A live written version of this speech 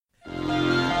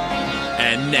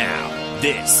And now,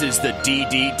 this is the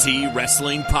DDT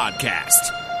Wrestling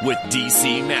Podcast with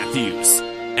DC Matthews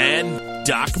and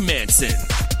Doc Manson.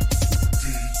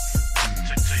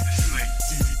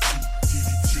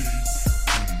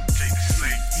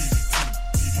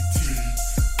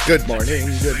 Good morning,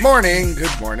 good morning,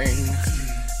 good morning.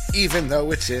 Even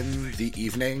though it's in the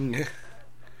evening.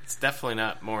 It's definitely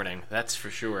not morning, that's for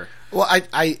sure. Well,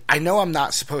 I know I'm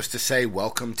not supposed to say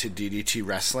welcome to DDT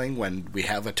Wrestling when we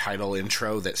have a title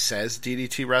intro that says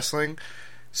DDT Wrestling,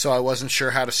 so I wasn't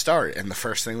sure how to start, and the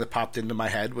first thing that popped into my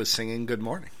head was singing good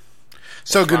morning.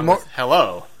 So good morning.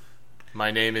 Hello,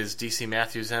 my name is DC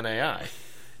Matthews NAI,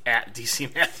 at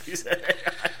DC Matthews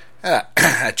NAI.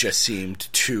 That just seemed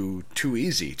too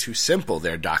easy, too simple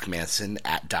there, Doc Manson,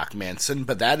 at Doc Manson,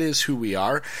 but that is who we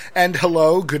are. And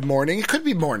hello, good morning. It could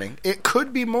be morning. It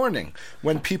could be morning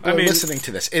when people are listening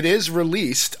to this. It is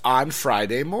released on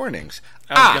Friday mornings.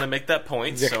 I was going to make that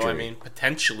point, victory. So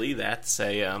potentially that's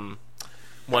a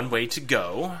one way to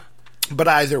go. But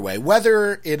either way,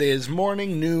 whether it is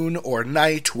morning, noon, or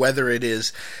night, whether it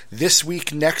is this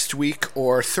week, next week,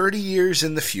 or 30 years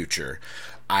in the future,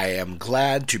 I am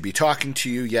glad to be talking to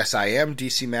you. Yes, I am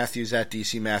DC Matthews at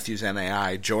DC Matthews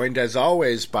NAI, joined as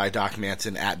always by Doc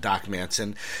Manson at Doc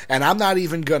Manson. And I'm not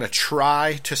even going to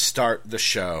try to start the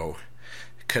show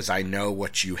because I know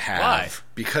what you have. Why?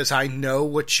 Because I know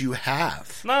what you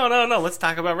have. No. Let's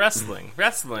talk about wrestling.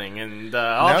 Wrestling and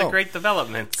all the great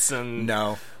developments and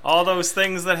all those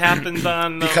things that happened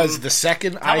on because the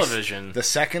second television. The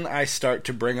second I start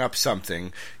to bring up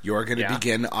something, you're going to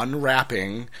begin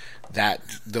unwrapping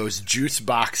those juice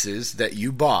boxes that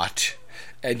you bought,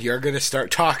 and you're going to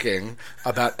start talking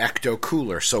about Ecto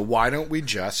Cooler. So why don't we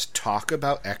just talk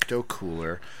about Ecto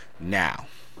Cooler now?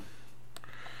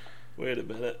 Wait a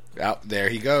minute. Oh, there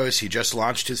he goes. He just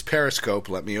launched his Periscope.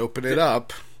 Let me open it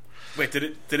up. Wait,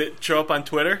 did it show up on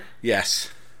Twitter? Yes.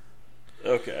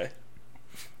 Okay.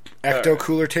 Ecto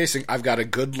Cooler tasting. I've got a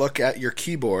good look at your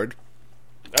keyboard.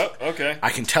 Oh, okay. I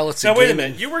can tell it's now, wait a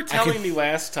minute. You were telling me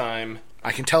last time.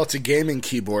 I can tell it's a gaming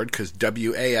keyboard because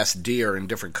WASD are in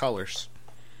different colors.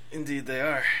 Indeed they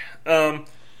are.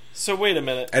 So wait a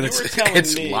minute. And it's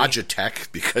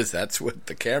Logitech because that's what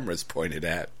the camera's pointed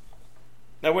at.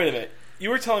 Now wait a minute.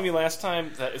 You were telling me last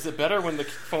time that is it better when the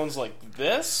phone's like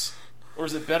this, or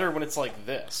is it better when it's like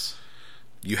this?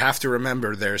 You have to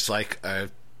remember there's like a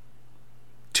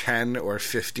 10 or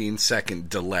 15 second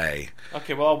delay.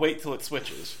 Okay, well I'll wait till it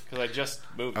switches because I just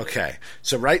moved it. Okay,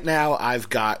 so right now I've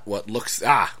got what looks...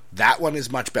 that one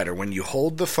is much better. When you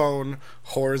hold the phone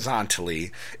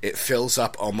horizontally, it fills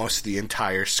up almost the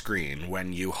entire screen.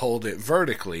 When you hold it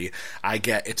vertically,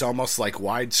 it's almost like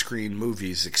widescreen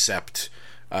movies except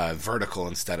vertical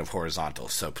instead of horizontal.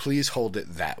 So please hold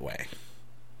it that way.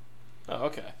 Oh,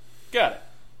 okay. Got it.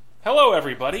 Hello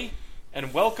everybody,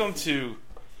 and welcome to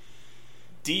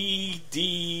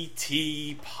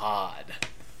DDT Pod.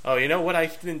 Oh, you know what I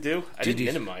didn't do? I didn't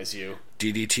minimize you.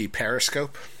 DDT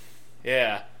Periscope?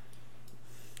 Yeah.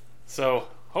 So,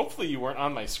 hopefully you weren't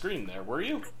on my screen there, were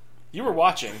you? You were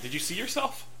watching. Did you see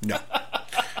yourself? No.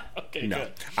 Okay, no.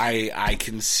 Good. I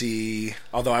can see...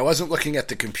 Although I wasn't looking at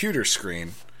the computer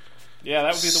screen. Yeah,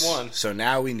 that would be the one. So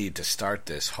now we need to start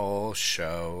this whole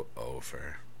show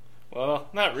over. Well,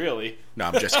 not really. No,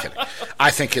 I'm just kidding.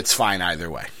 I think it's fine either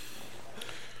way.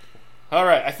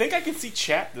 Alright, I think I can see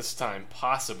chat this time,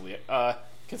 possibly.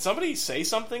 Can somebody say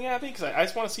something at me? Because I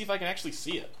just want to see if I can actually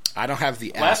see it. I don't have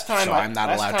the app, so I'm not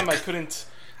allowed to... Last time I couldn't see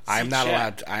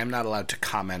chat. I am not allowed to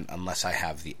comment unless I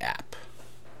have the app.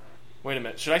 Wait a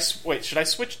minute. Should I switch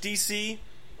DC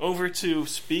over to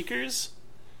speakers?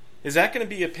 Is that going to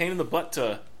be a pain in the butt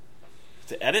to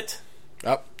edit?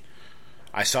 Oh,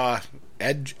 I saw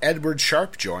Edward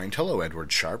Sharp joined. Hello,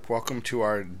 Edward Sharp. Welcome to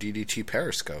our DDT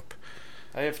Periscope.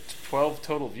 I have 12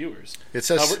 total viewers. It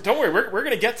says, don't worry, we're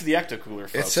going to get to the Ecto Cooler,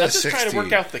 folks. It says I'm just 60. trying to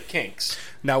work out the kinks.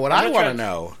 Now, what I want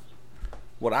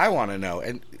to know,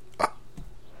 and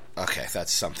okay,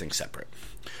 that's something separate.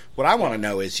 What I want to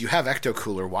know is, you have Ecto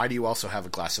Cooler. Why do you also have a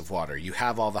glass of water? You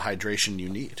have all the hydration you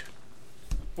need.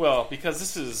 Well, because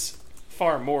this is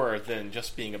far more than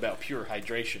just being about pure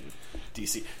hydration,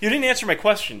 DC. You didn't answer my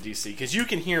question, DC, because you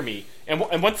can hear me. And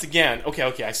once again, okay,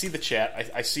 I see the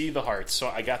chat. I see the hearts, so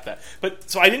I got that. But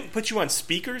so I didn't put you on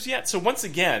speakers yet. So once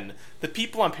again, the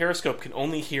people on Periscope can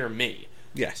only hear me.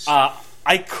 Yes.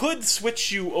 I could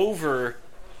switch you over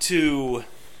to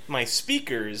my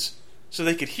speakers so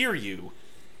they could hear you,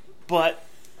 but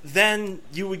then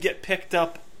you would get picked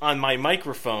up on my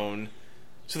microphone.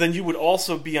 So then you would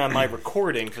also be on my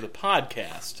recording for the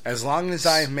podcast. As long as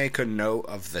I make a note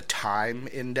of the time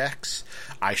index,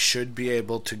 I should be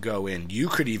able to go in. You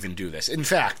could even do this. In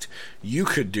fact, you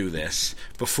could do this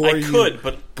before there's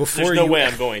no way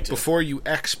I'm going to. Before you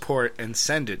export and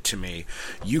send it to me,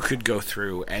 you could go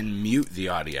through and mute the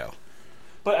audio.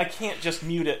 But I can't just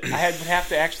mute it. I would have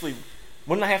to actually...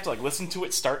 Wouldn't I have to listen to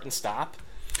it start and stop?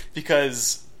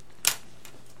 Because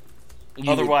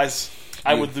otherwise...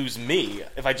 I would lose me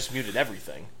if I just muted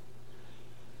everything.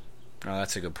 Oh,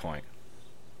 that's a good point.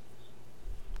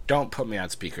 Don't put me on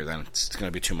speaker, then. It's going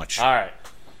to be too much. All right.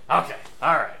 Okay.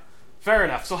 All right. Fair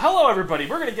enough. So, hello, everybody.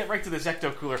 We're going to get right to this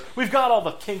Ecto Cooler. We've got all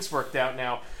the kinks worked out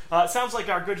now. It sounds like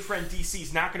our good friend DC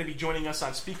is not going to be joining us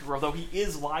on speaker, although he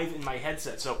is live in my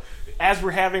headset. So, as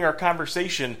we're having our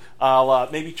conversation, I'll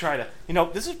maybe try to...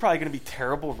 this is probably going to be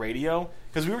terrible radio,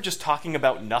 because we were just talking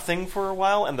about nothing for a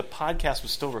while, and the podcast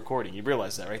was still recording. You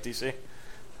realize that, right, DC?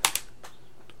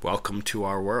 Welcome to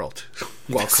our world.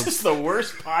 Welcome. This is the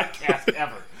worst podcast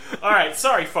ever. All right,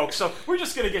 sorry, folks. So we're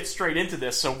just going to get straight into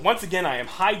this. So once again, I am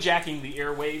hijacking the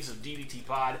airwaves of DDT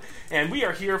Pod, and we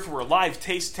are here for a live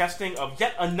taste testing of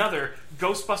yet another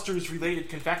Ghostbusters-related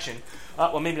confection.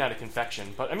 Well, maybe not a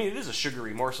confection, but I mean it is a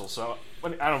sugary morsel. So I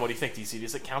don't know. What do you think, DC?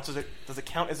 Does it count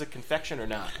as a confection or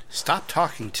not? Stop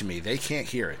talking to me. They can't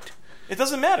hear it. It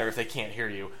doesn't matter if they can't hear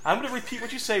you. I'm going to repeat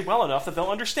what you say well enough that they'll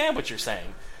understand what you're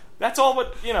saying. That's all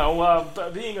what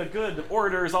being a good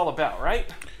orator is all about, right?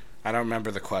 I don't remember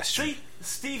the question. See,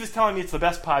 Steve is telling me it's the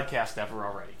best podcast ever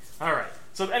already. All right.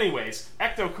 So, anyways,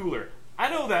 Ecto Cooler. I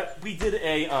know that we did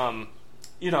a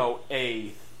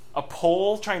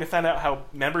poll trying to find out how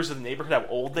members of the neighborhood, how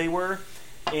old they were,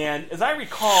 and as I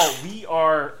recall, we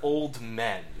are old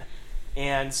men.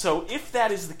 And so, if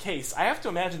that is the case, I have to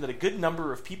imagine that a good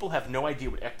number of people have no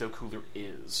idea what Ecto Cooler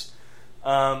is.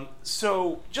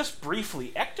 So, just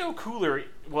briefly, Ecto Cooler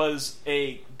was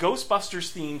a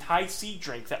Ghostbusters-themed high C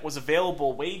drink that was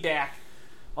available way back,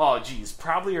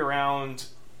 probably around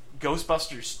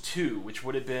Ghostbusters 2, which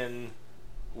would have been,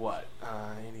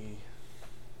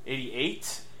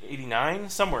 88? 89?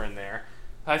 Somewhere in there.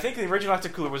 I think the original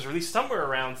Ecto Cooler was released somewhere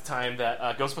around the time that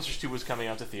Ghostbusters 2 was coming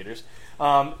out to theaters.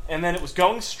 And then it was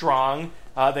going strong.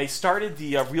 They started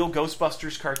the Real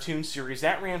Ghostbusters cartoon series.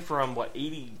 That ran from,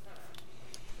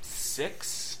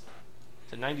 86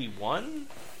 to 91?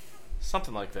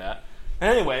 Something like that.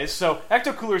 Anyways, so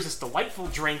Ecto Cooler is this delightful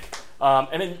drink,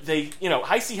 and then they,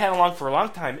 High C had along for a long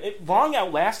time. It long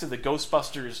outlasted the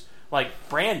Ghostbusters,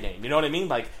 brand name, you know what I mean?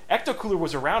 Ecto Cooler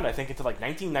was around, I think, until,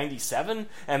 1997,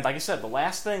 and like I said, the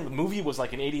last thing, the movie was,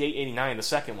 in 88, 89, the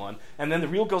second one, and then the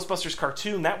Real Ghostbusters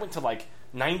cartoon, that went to,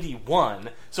 91,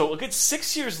 so a good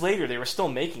 6 years later, they were still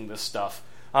making this stuff.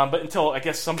 But until, I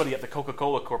guess, somebody at the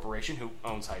Coca-Cola Corporation, who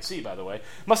owns High C, by the way,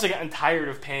 must have gotten tired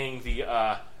of paying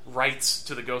the rights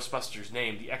to the Ghostbusters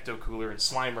name, the Ecto Cooler and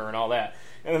Slimer and all that.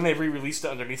 And then they re-released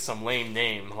it underneath some lame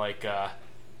name, like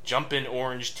Jumpin'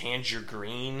 Orange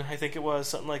Tangerine, I think it was,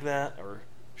 something like that. Or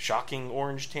Shocking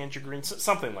Orange Tangerine,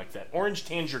 something like that. Orange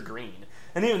Tangerine.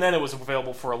 And even then it was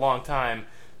available for a long time.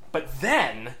 But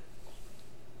then,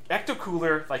 Ecto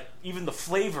Cooler, even the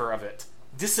flavor of it,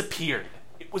 disappeared.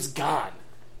 It was gone.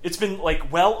 It's been,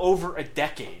 well over a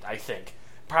decade, I think.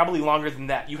 Probably longer than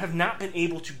that. You have not been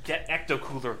able to get Ecto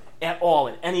Cooler at all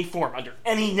in any form, under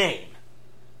any name.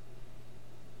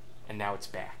 And now it's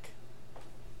back.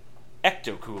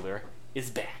 Ecto Cooler is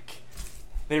back.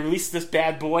 They released this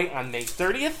bad boy on May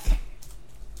 30th.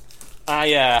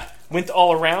 I went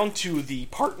all around to the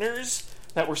partners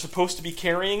that were supposed to be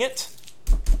carrying it.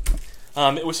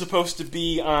 It was supposed to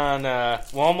be on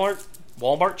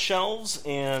Walmart shelves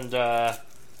and...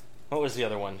 what was the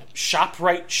other one?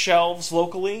 ShopRite shelves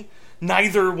locally.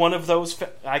 Neither one of those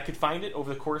I could find it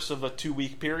over the course of a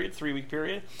 3-week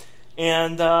period.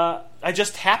 And I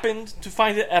just happened to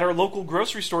find it at our local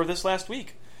grocery store this last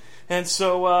week. And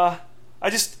so I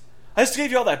just gave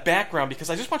you all that background because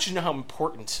I just want you to know how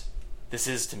important this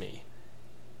is to me.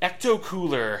 Ecto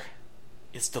Cooler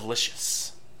is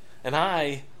delicious. And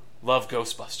I love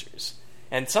Ghostbusters.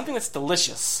 And something that's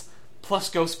delicious plus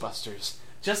Ghostbusters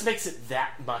just makes it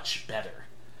that much better.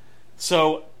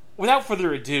 So, without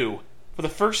further ado, for the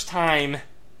first time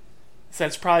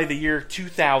since probably the year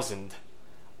 2000,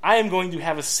 I am going to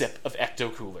have a sip of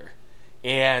Ecto Cooler.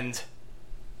 And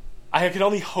I can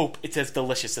only hope it's as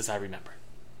delicious as I remember.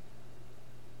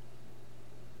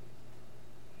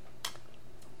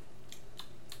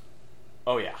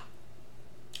 Oh yeah.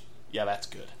 Yeah, that's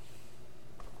good.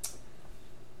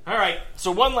 Alright, so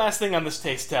one last thing on this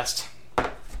taste test.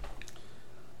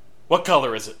 What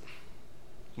color is it?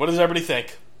 What does everybody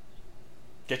think?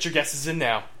 Get your guesses in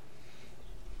now.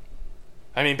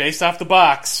 I mean, based off the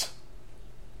box,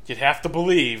 you'd have to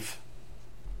believe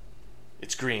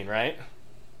it's green, right?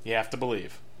 You have to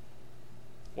believe.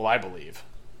 Well, I believe.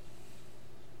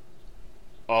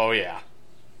 Oh, yeah.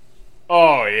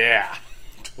 Oh, yeah.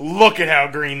 Look at how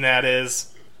green that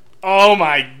is. Oh,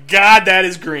 my God, that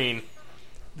is green.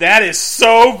 That is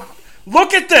so...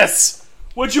 Look at this!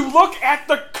 Would you look at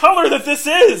the color that this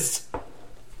is?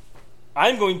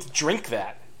 I'm going to drink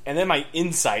that, and then my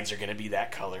insides are going to be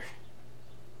that color.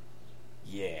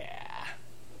 Yeah.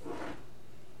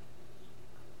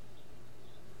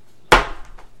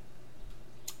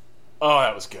 Oh,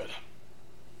 that was good.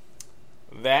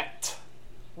 That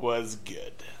was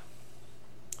good.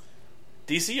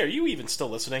 DC, are you even still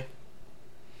listening?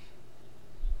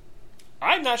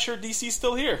 I'm not sure DC's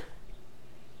still here.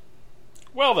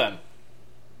 Well then,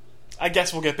 I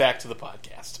guess we'll get back to the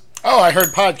podcast. Oh, I heard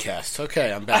podcast.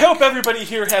 Okay, I'm back. I hope everybody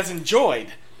here has enjoyed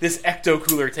this Ecto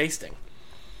Cooler tasting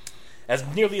as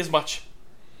nearly as much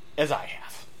as I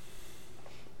have.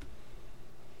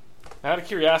 Out of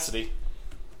curiosity,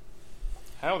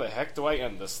 how the heck do I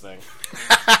end this thing?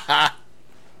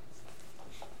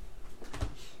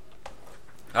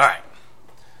 Alright.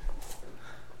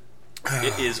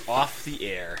 It is off the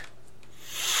air.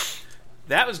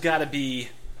 That was got to be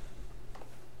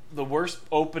the worst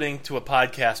opening to a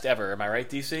podcast ever. Am I right,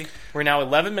 DC? We're now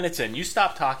 11 minutes in. You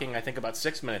stopped talking, I think, about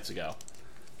 6 minutes ago.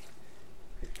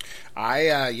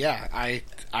 I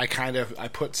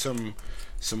put some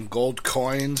gold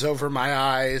coins over my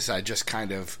eyes. I just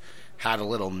kind of had a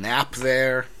little nap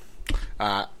there.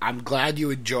 I'm glad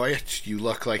you enjoy it. You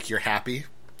look like you're happy.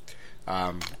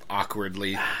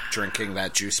 Awkwardly drinking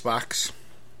that juice box.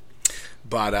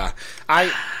 But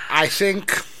I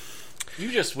think... You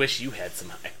just wish you had some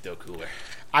Ecto Cooler.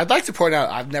 I'd like to point out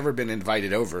I've never been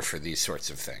invited over for these sorts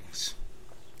of things.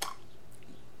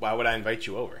 Why would I invite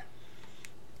you over?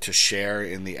 To share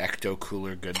in the Ecto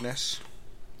Cooler goodness.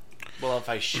 Well, if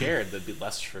I shared, there'd be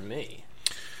less for me.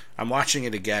 I'm watching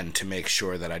it again to make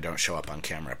sure that I don't show up on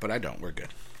camera, but I don't. We're good.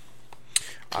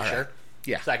 You sure?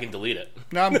 Yeah. So I can delete it.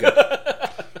 No, I'm good.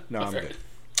 I'm good.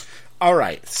 All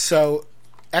right. So,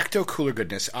 Ecto Cooler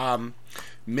goodness.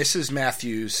 Mrs.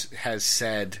 Matthews has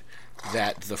said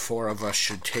that the four of us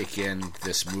should take in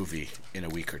this movie in a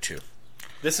week or two.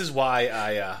 This is why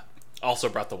I also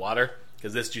brought the water,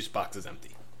 because this juice box is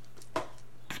empty.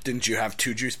 Didn't you have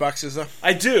 2 juice boxes, though?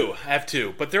 I do. I have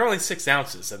 2, but they're only 6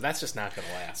 ounces, and that's just not going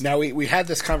to last. Now, we had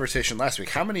this conversation last week.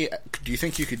 How many do you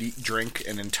think you could drink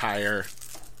an entire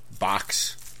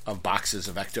boxes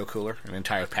of Ecto Cooler? An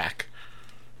entire pack?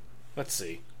 Let's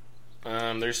see.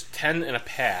 There's 10 in a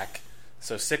pack,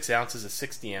 so 6 ounces is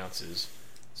 60 ounces.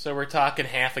 So we're talking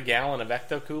half a gallon of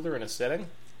Ecto Cooler in a sitting?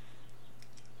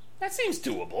 That seems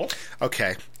doable.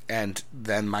 Okay, and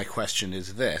then my question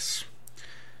is this.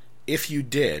 If you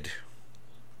did,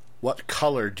 what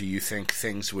color do you think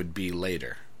things would be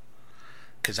later?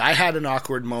 Because I had an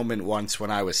awkward moment once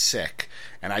when I was sick,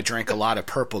 and I drank a lot of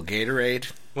purple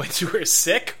Gatorade. When you were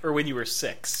sick, or when you were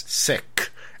 6?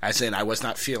 Sick. As in, I was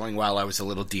not feeling well, I was a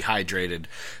little dehydrated.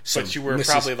 So but you were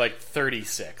probably like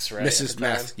 36, right? Mrs.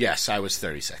 Meth, yes, I was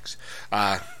 36.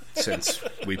 Since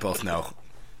we both know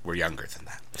we're younger than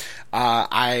that.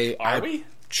 Are we?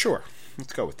 Sure.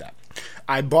 Let's go with that.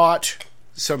 I bought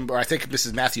or I think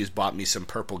Mrs. Matthews bought me some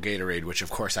purple Gatorade, which of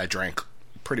course I drank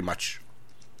pretty much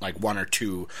like 1 or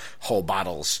 2 whole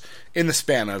bottles in the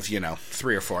span of,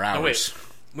 3 or 4 hours. Oh, wait.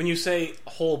 When you say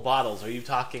whole bottles, are you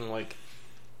talking like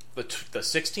the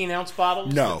 16-ounce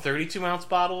bottles? No. The 32-ounce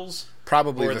bottles?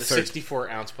 Probably or the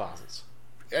 64-ounce bottles?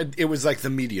 It was like the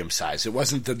medium size. It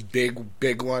wasn't the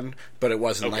big one, but it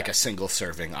wasn't like a single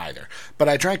serving either. But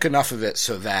I drank enough of it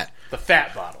so that... The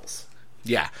fat bottles.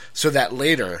 Yeah. So that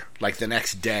later, like the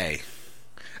next day,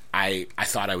 I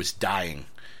thought I was dying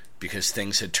because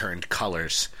things had turned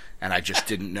colors and I just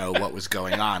didn't know what was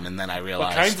going on. And then I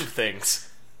realized... What kinds of things?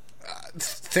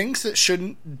 Things that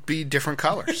shouldn't be different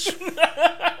colors.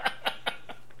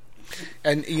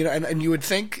 And and you would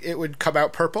think it would come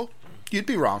out purple. You'd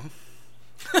be wrong.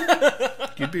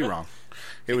 You'd be wrong.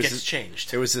 It gets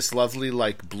changed. It was this lovely,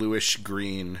 like, bluish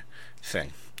green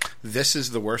thing. This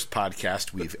is the worst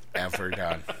podcast we've ever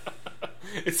done.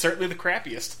 It's certainly the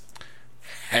crappiest.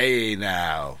 Hey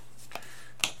now.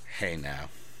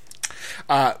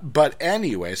 But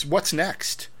anyways, what's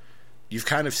next? You've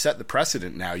kind of set the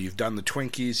precedent now. You've done the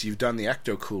Twinkies. You've done the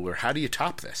Ecto Cooler. How do you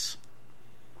top this?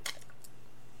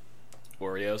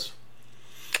 Oreos.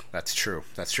 That's true.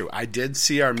 I did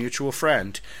see our mutual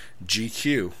friend,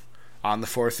 GQ, on the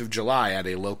 4th of July at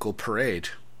a local parade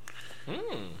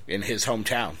in his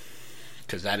hometown.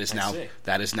 Because that is now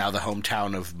the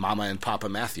hometown of Mama and Papa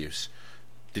Matthews.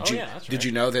 Did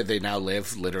you know that they now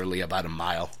live literally about a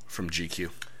mile from GQ?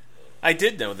 I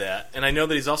did know that, and I know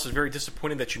that he's also very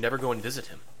disappointed that you never go and visit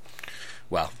him.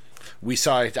 Well, we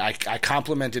saw it. I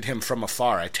complimented him from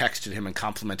afar. I texted him and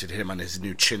complimented him on his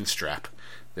new chin strap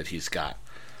that he's got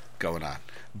going on.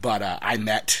 But I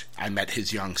met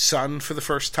his young son for the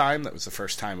first time. That was the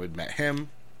first time we'd met him.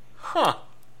 Huh.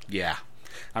 Yeah.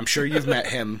 I'm sure you've met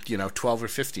him, 12 or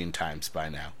 15 times by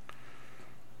now.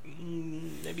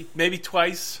 Maybe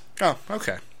twice. Oh,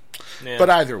 okay. Yeah. But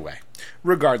either way,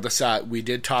 regardless, we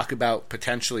did talk about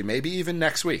potentially, maybe even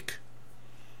next week,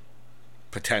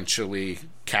 potentially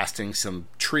casting some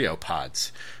trio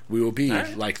pods. We will be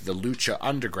like the Lucha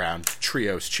Underground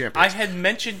Trios champions. I had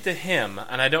mentioned to him,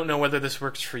 and I don't know whether this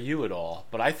works for you at all,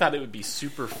 but I thought it would be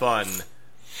super fun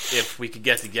if we could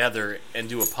get together and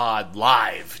do a pod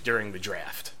live during the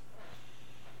draft.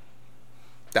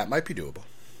 That might be doable.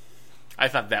 I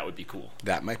thought that would be cool.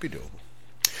 That might be doable.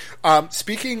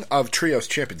 Speaking of Trios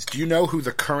champions, do you know who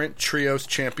the current Trios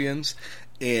champions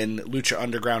in Lucha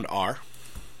Underground are?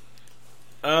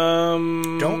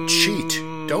 Don't cheat.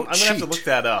 I'm going to have to look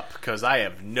that up, because I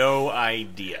have no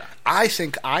idea. I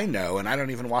think I know, and I don't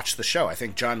even watch the show. I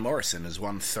think John Morrison is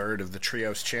 1/3 of the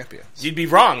Trios champions. You'd be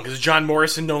wrong, because John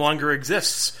Morrison no longer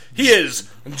exists. He is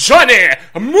Johnny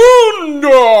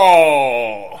Mundo!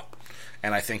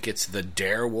 And I think it's the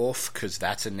Darewolf, because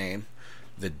that's a name.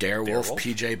 The Darewolf,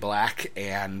 PJ Black,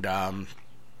 and,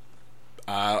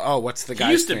 what's the guy's name?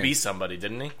 He used to be somebody,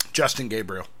 didn't he? Justin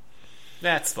Gabriel.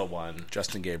 That's the one.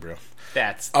 Justin Gabriel.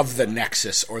 That's of the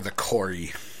Nexus, or the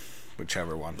Corey,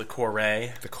 whichever one. The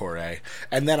Corey. The Corey.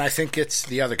 And then I think it's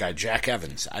the other guy, Jack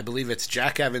Evans. I believe it's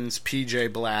Jack Evans,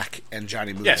 PJ Black, and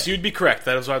Johnny Mundo. Yes, you'd be correct.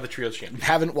 Those are the Trios champions.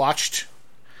 Haven't watched.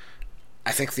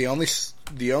 I think the only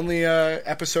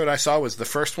episode I saw was the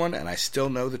first one, and I still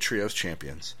know the Trios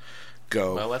champions.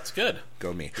 Go. Well, that's good.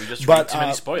 Go me. We just read too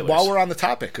many spoilers. While we're on the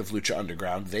topic of Lucha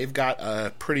Underground, they've got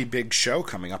a pretty big show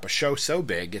coming up. A show so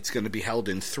big, it's going to be held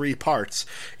in 3 parts.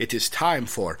 It is time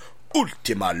for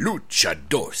Ultima Lucha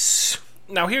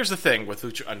 2. Now, here's the thing with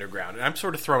Lucha Underground, and I'm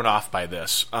sort of thrown off by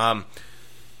this. I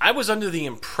was under the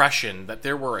impression that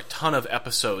there were a ton of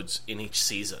episodes in each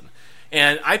season.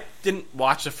 And I didn't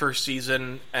watch the first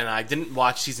season, and I didn't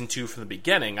watch season 2 from the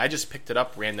beginning. I just picked it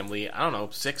up randomly,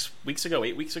 8 weeks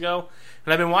ago,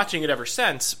 and I've been watching it ever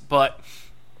since. But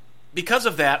because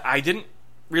of that, I didn't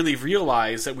really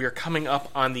realize that we were coming up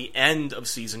on the end of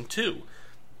season 2.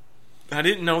 I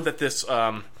didn't know that this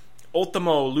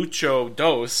Ultimo Lucha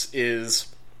 2 is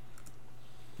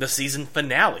the season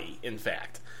finale, in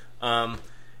fact. And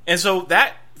so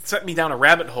that set me down a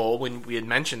rabbit hole when we had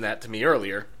mentioned that to me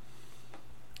earlier.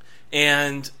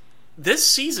 And this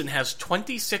season has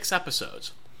 26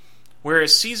 episodes,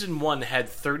 whereas season 1 had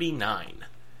 39.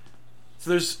 So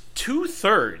there's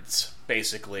 2/3,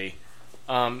 basically,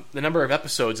 the number of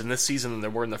episodes in this season than there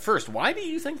were in the first. Why do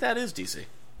you think that is, DC?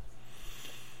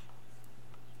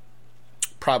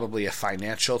 Probably a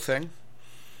financial thing.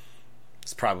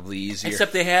 It's probably easier.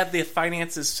 Except they had the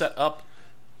finances set up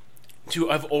to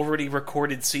have already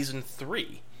recorded season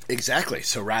 3. Exactly.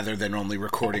 So rather than only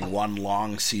recording one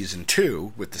long season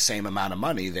 2 with the same amount of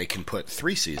money, they can put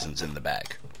 3 seasons in the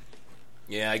bag.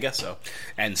 Yeah, I guess so.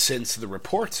 And since the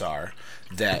reports are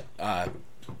that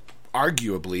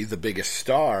arguably the biggest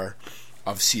star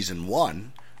of season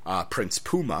 1, Prince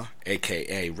Puma,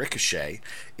 a.k.a. Ricochet,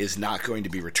 is not going to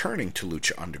be returning to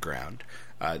Lucha Underground,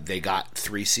 they got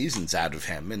 3 seasons out of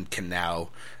him and can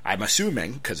now, I'm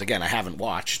assuming, because again I haven't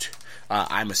watched,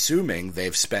 I'm assuming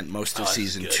they've spent most of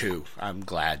season 2. I'm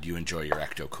glad you enjoy your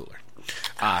Ecto Cooler.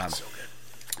 So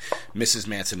good. Mrs.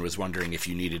 Manson was wondering if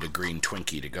you needed a green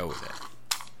Twinkie to go with it.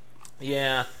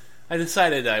 Yeah, I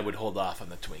decided I would hold off on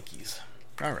the Twinkies.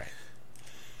 All right.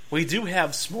 We do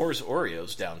have s'mores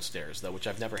Oreos downstairs, though, which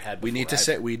I've never had before.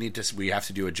 We have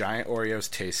to do a giant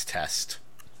Oreos taste test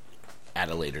at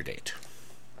a later date.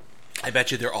 I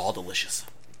bet you they're all delicious.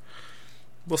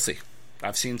 We'll see.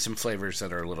 I've seen some flavors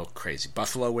that are a little crazy.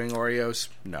 Buffalo wing Oreos?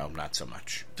 No, not so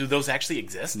much. Do those actually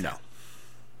exist? No.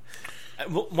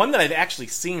 One that I've actually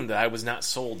seen that I was not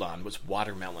sold on was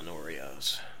watermelon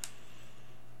Oreos.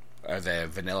 Are they a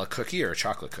vanilla cookie or a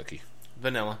chocolate cookie?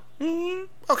 Vanilla.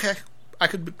 Okay. I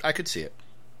could see it.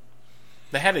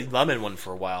 They had a lemon one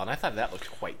for a while, and I thought that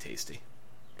looked quite tasty.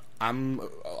 I'm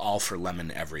all for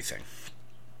lemon everything.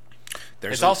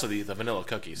 It's also the vanilla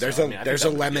cookies. There's a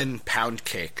lemon pound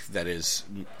cake that is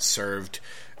served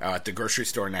at the grocery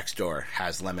store next door,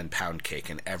 has lemon pound cake,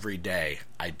 and every day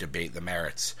I debate the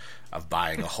merits of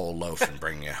buying a whole loaf and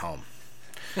bringing it home.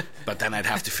 but then I'd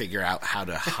have to figure out how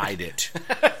to hide it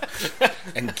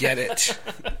and get it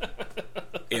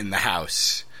in the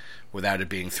house without it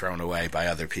being thrown away by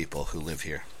other people who live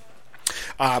here.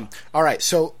 All right,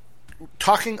 so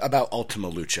talking about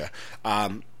Ultima Lucha,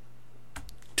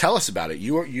 tell us about it.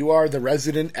 You are the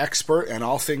resident expert in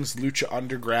all things Lucha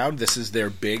Underground. This is their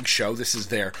big show. This is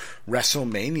their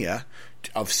WrestleMania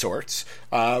of sorts.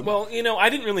 Well, I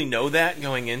didn't really know that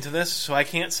going into this, so I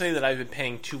can't say that I've been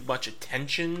paying too much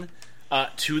attention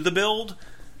to the build.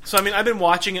 So, I've been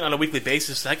watching it on a weekly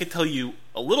basis, so I could tell you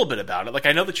a little bit about it. Like,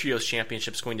 I know the Trios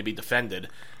Championship is going to be defended,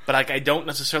 but I don't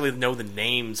necessarily know the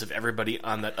names of everybody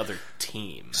on that other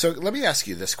team. So, let me ask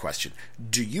you this question.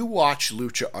 Do you watch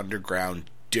Lucha Underground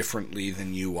differently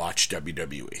than you watch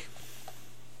WWE?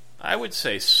 I would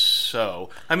say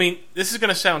so. This is going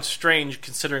to sound strange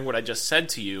considering what I just said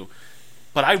to you,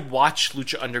 but I watch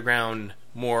Lucha Underground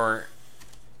more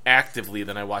actively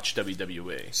than I watch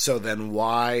WWE. So then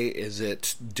why is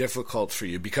it difficult for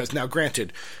you? Because now,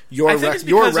 granted, your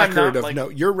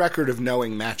record of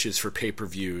knowing matches for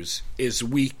pay-per-views is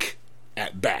weak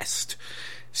at best.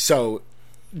 So,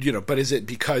 but is it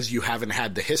because you haven't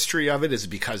had the history of it? Is it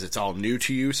because it's all new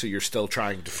to you, so you're still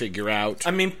trying to figure out?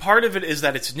 Part of it is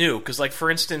that it's new, because, for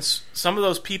instance, some of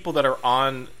those people that are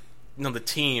on the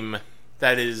team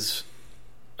that is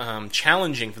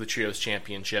challenging for the Trios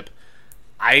Championship,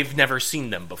 I've never seen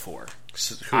them before.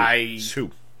 Who? Huh?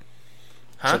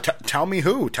 So tell me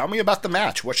who. Tell me about the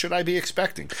match. What should I be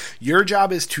expecting? Your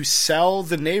job is to sell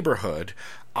the neighborhood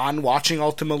on watching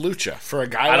Ultima Lucha. For a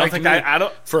guy like me. I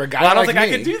don't think I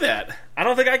can do that. I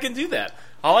don't think I can do that.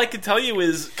 All I can tell you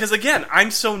is, because again,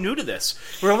 I'm so new to this.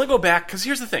 We're only go back, because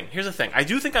here's the thing. I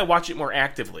do think I watch it more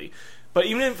actively. But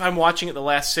even if I'm watching it the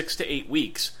last 6 to 8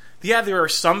 weeks, there are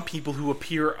some people who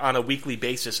appear on a weekly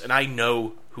basis, and I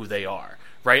know who they are.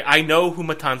 Right? I know who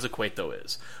Matanza Cueto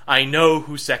is. I know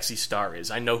who Sexy Star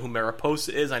is. I know who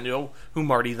Mariposa is. I know who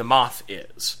Marty the Moth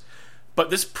is.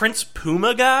 But this Prince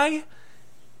Puma guy,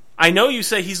 I know you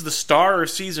say he's the star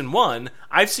of Season 1.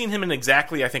 I've seen him in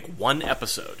exactly, I think, 1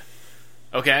 episode.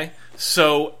 Okay?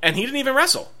 So, and he didn't even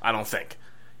wrestle, I don't think.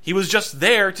 He was just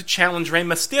there to challenge Rey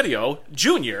Mysterio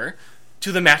Jr.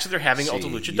 to the match that they're having at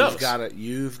Ultima Lucha 2.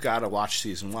 You've got to watch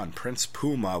Season 1. Prince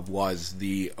Puma was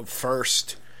the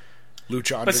first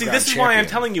Lucha Underground But see, this is why I'm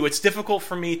telling you, it's difficult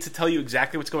for me to tell you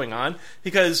exactly what's going on,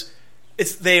 because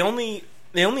they only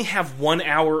have 1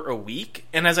 hour a week,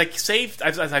 and as I've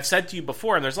said to you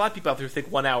before, and there's a lot of people out there who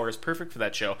think 1 hour is perfect for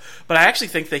that show, but I actually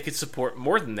think they could support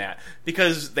more than that,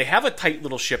 because they have a tight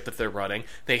little ship that they're running,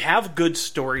 they have good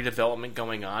story development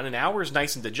going on, an hour is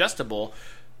nice and digestible,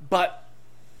 but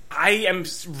I am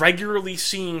regularly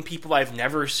seeing people I've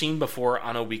never seen before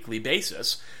on a weekly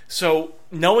basis. So,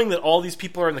 knowing that all these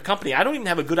people are in the company, I don't even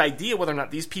have a good idea whether or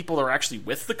not these people are actually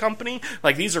with the company.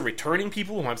 Like, these are returning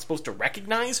people who I'm supposed to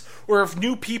recognize, or if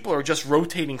new people are just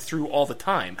rotating through all the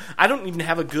time. I don't even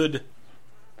have a good,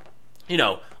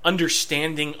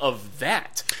 understanding of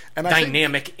that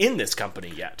dynamic in this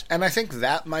company yet. And I think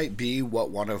that might be what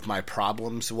one of my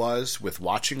problems was with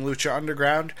watching Lucha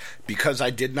Underground, because I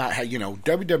did not have,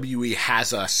 WWE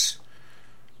has us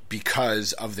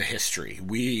because of the history.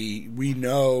 We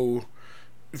know,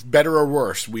 better or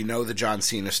worse, we know the John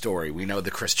Cena story, we know the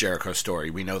Chris Jericho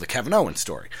story, we know the Kevin Owens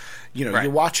story. Right.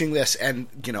 You're watching this, and,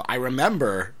 I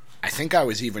remember, I think I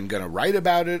was even going to write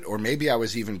about it, or maybe I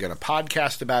was even going to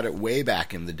podcast about it way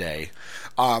back in the day,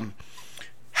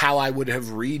 how I would have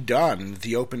redone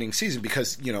the opening season,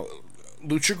 because,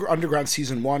 Lucha Underground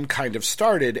Season 1 kind of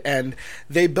started, and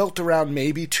they built around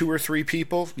maybe 2 or 3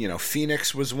 people.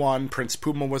 Phoenix was one, Prince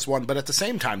Puma was one, but at the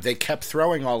same time, they kept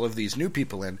throwing all of these new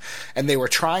people in, and they were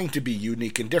trying to be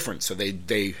unique and different. So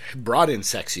they brought in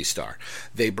Sexy Star.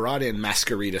 They brought in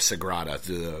Mascarita Sagrada,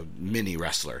 the mini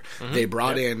wrestler. Mm-hmm. They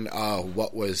brought in,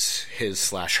 what was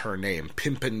his/her name?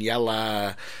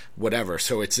 Pimpinella whatever.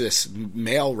 So it's this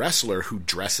male wrestler who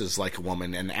dresses like a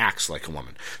woman and acts like a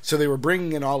woman. So they were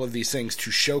bringing in all of these things to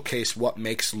showcase what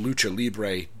makes Lucha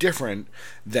Libre different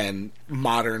than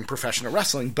modern professional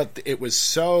wrestling, but it was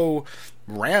so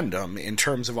random in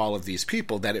terms of all of these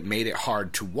people that it made it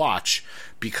hard to watch,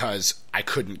 because I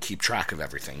couldn't keep track of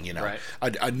everything, Right.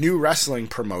 A new wrestling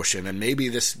promotion, and maybe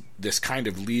this kind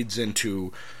of leads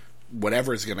into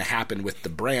whatever is going to happen with the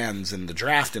brands and the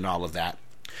draft and all of that.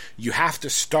 You have to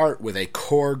start with a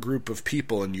core group of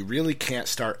people, and you really can't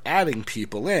start adding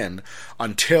people in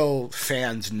until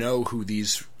fans know who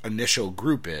these initial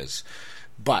group is.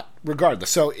 But regardless,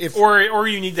 so if or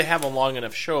you need to have a long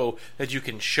enough show that you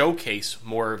can showcase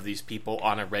more of these people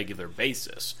on a regular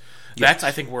basis. That's,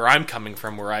 I think, where I'm coming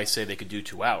from, where I say they could do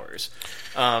 2 hours.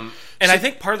 I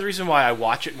think part of the reason why I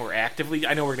watch it more actively,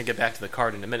 I know we're going to get back to the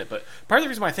card in a minute, but part of the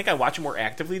reason why I think I watch it more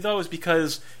actively, though, is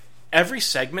because every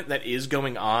segment that is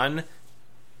going on,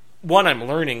 one, I'm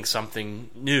learning something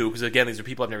new, because, again, these are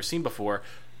people I've never seen before,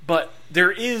 but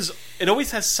there's a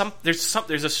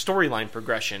storyline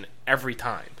progression every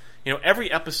time.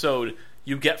 Every episode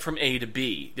you get from A to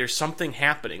B, there's something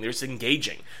happening, there's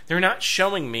engaging. They're not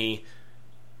showing me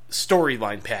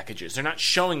storyline packages. They're not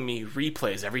showing me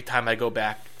replays every time I go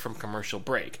back from commercial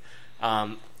break.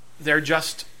 They're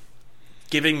just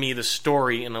giving me the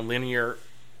story in a linear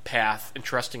path and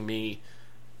trusting me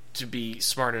to be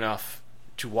smart enough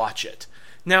to watch it.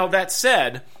 Now, that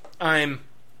said, I'm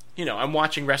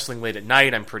watching wrestling late at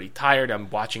night. I'm pretty tired. I'm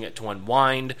watching it to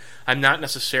unwind. I'm not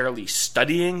necessarily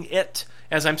studying it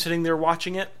as I'm sitting there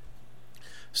watching it.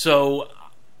 So,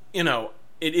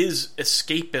 it is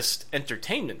escapist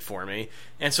entertainment for me.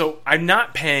 And so I'm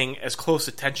not paying as close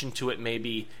attention to it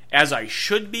maybe as I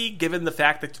should be, given the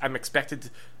fact that I am expected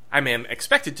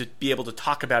to be able to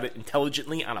talk about it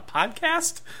intelligently on a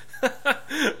podcast.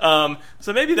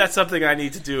 So maybe that's something I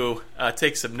need to do,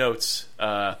 take some notes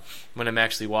when I'm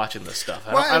actually watching this stuff.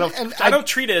 I don't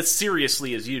treat it as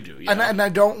seriously as you do. And I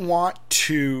don't want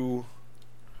to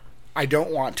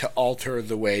alter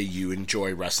the way you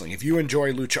enjoy wrestling. If you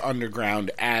enjoy Lucha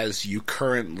Underground as you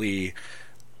currently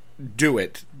do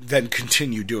it, then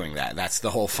continue doing that. That's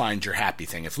the whole find your happy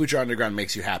thing. If Lucha Underground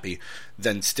makes you happy,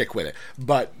 then stick with it.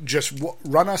 But just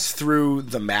run us through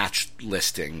the match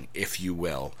listing, if you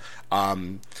will.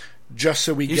 Just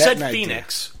so we get an idea. You said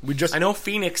Phoenix. I know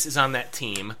Phoenix is on that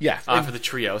team. Yeah. For the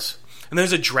trios. And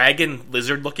there's a dragon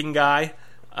lizard-looking guy.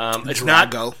 It's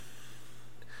Drago. Not...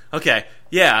 Okay,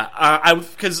 yeah,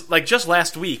 because just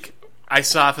last week, I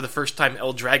saw for the first time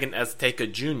El Dragon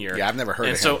Azteca Jr. Yeah, I've never heard of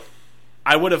him. And so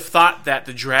I would have thought that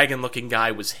the dragon-looking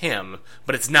guy was him,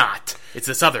 but it's not. It's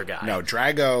this other guy. No,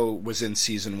 Drago was in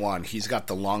Season 1. He's got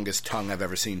the longest tongue I've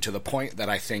ever seen, to the point that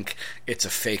I think it's a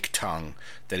fake tongue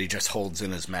that he just holds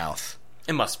in his mouth.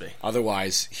 It must be.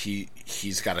 Otherwise,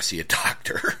 he's got to see a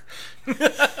doctor.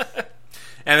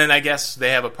 And then I guess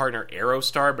they have a partner,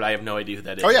 Aerostar, but I have no idea who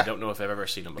that is. Oh, yeah. I don't know if I've ever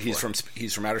seen him before.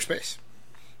 He's from outer space.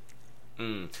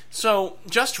 So,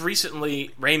 just recently,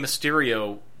 Rey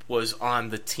Mysterio was on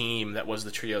the team that was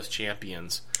the Trios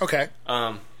Champions. Okay.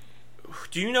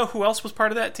 Do you know who else was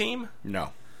part of that team?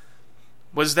 No.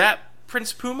 Was that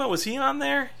Prince Puma? Was he on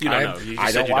there? You don't know. You just I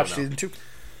said don't you watch don't know. Season 2.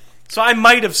 So I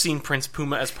might have seen Prince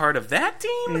Puma as part of that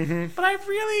team, but I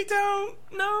really don't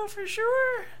know for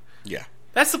sure. Yeah.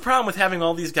 That's the problem with having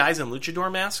all these guys in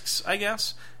luchador masks, I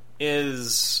guess,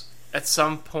 is at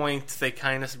some point they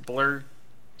kind of blur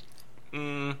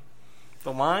the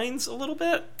lines a little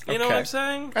bit. You know what I'm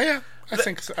saying? Oh, yeah, I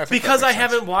think so. Because I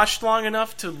haven't watched long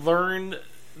enough to learn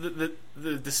the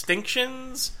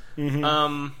distinctions. It's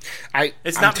not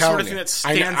the sort of thing that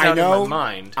stands out in my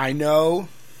mind. I know.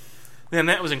 Man,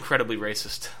 that was incredibly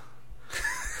racist.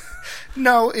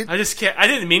 No, I just can't. I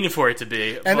didn't mean for it to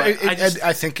be. And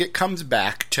I think it comes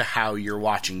back to how you're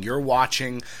watching. You're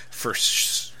watching for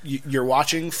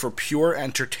pure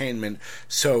entertainment,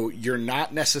 so you're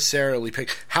not necessarily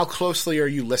how closely are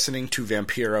you listening to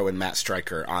Vampiro and Matt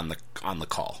Stryker on the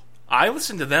call? I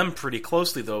listen to them pretty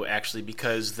closely, though, actually,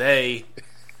 because they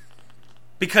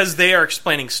are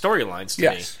explaining storylines to me.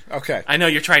 Yes. Okay. I know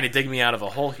you're trying to dig me out of a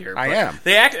hole here. I am.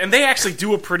 They actually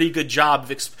do a pretty good job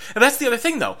of and that's the other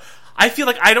thing, though. I feel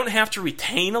like I don't have to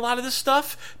retain a lot of this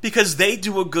stuff because they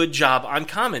do a good job on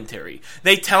commentary.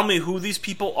 They tell me who these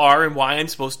people are and why I'm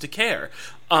supposed to care.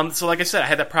 So like I said, I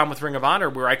had that problem with Ring of Honor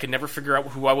where I could never figure out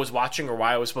who I was watching or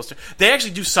why I was supposed to. They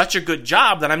actually do such a good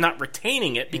job that I'm not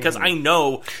retaining it because I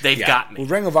know they've got me. Well,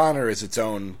 Ring of Honor is its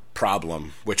own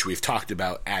problem, which we've talked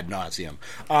about ad nauseum.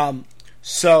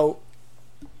 So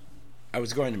I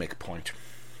was going to make a point,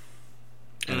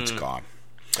 and it's gone.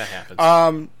 That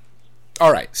happens.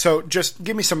 All right, so just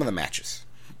give me some of the matches.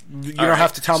 You don't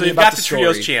have to tell me about the story. So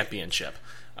you've got the Trios Championship.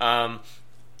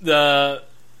 The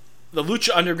Lucha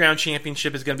Underground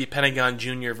Championship is going to be Pentagon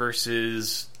Jr.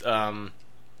 versus Matanza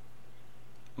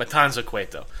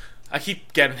Cueto. I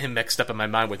keep getting him mixed up in my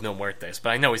mind with Mil Muertes,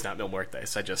 but I know he's not Mil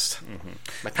Muertes. I just...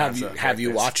 Have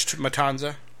you watched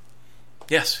Matanza?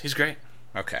 Yes, he's great.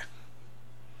 Okay.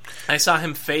 I saw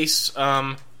him face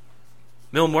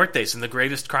Mil Muertes in the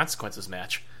Gravest Consequences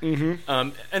match.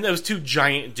 And those two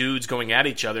giant dudes going at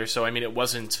each other, so I mean it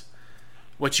wasn't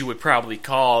what you would probably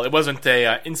call... It wasn't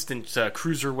a instant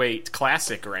cruiserweight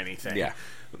classic or anything. Yeah.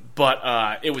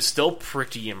 But it was still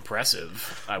pretty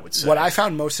impressive, I would say. What I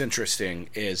found most interesting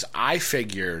is I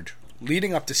figured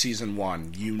leading up to season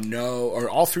 1, or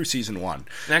all through season 1.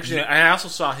 And actually, I also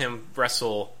saw him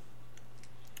wrestle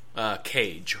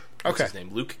Cage. What's his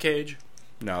name? Luke Cage?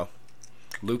 No.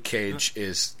 Luke Cage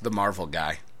is the Marvel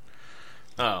guy.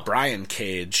 Oh. Brian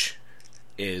Cage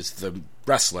is the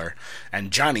wrestler,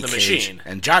 and Johnny Cage. Machine.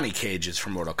 And Johnny Cage is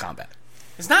from Mortal Kombat.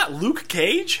 It's not Luke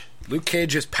Cage? Luke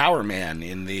Cage is Power Man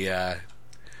in the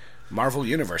Marvel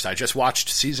Universe. I just watched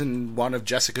season 1 of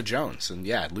Jessica Jones, and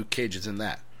yeah, Luke Cage is in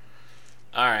that.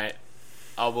 All right.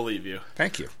 I'll believe you.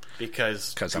 Thank you.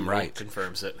 Because I'm right.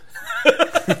 Confirms it.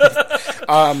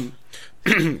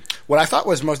 What I thought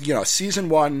was most, season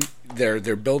 1,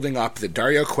 they're building up that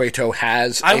Dario Cueto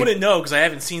has. I wouldn't know because I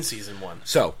haven't seen season 1.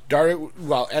 So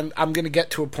and I'm going to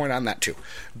get to a point on that too.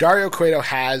 Dario Cueto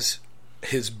has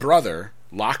his brother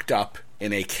locked up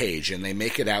in a cage, and they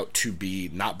make it out to be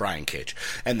not Brian Cage,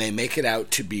 and they make it out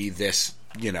to be this.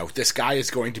 This guy is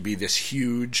going to be this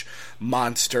huge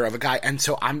monster of a guy. And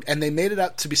so and they made it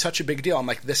out to be such a big deal. I'm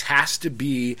like, this has to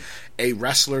be a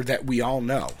wrestler that we all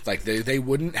know. Like, they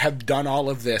wouldn't have done all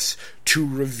of this to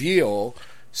reveal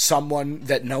someone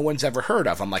that no one's ever heard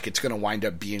of. I'm like, it's going to wind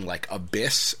up being like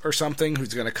Abyss or something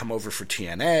who's going to come over for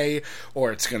TNA,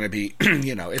 or it's going to be,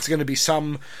 it's going to be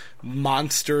some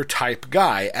monster type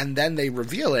guy. And then they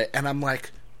reveal it, and I'm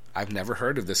like, I've never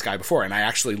heard of this guy before, and I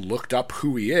actually looked up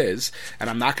who he is, and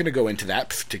I'm not going to go into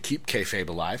that to keep kayfabe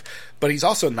alive, but he's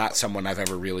also not someone I've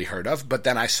ever really heard of. But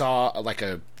then I saw like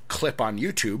a clip on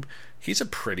YouTube. He's a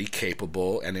pretty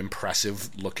capable and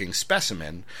impressive-looking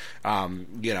specimen,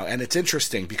 and it's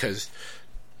interesting because,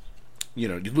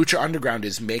 Lucha Underground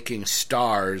is making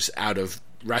stars out of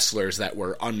wrestlers that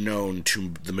were unknown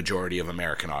to the majority of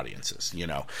American audiences.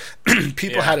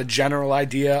 People had a general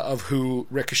idea of who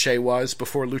Ricochet was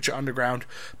before Lucha Underground,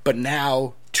 but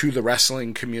now to the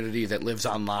wrestling community that lives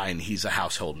online, he's a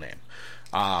household name.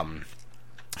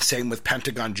 Same with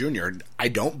Pentagon Jr. I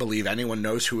don't believe anyone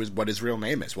knows what his real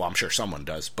name is. Well, I'm sure someone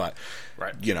does, but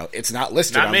right. It's not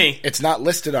listed. Not me. It's not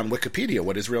listed on Wikipedia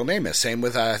what his real name is. Same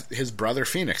with his brother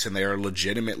Phoenix, and they are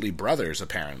legitimately brothers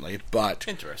apparently. But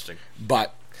interesting.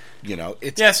 But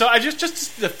it's So I just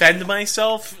to defend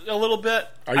myself a little bit.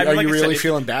 Are you really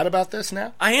feeling bad about this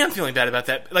now? I am feeling bad about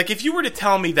that. Like, if you were to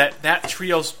tell me that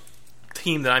trios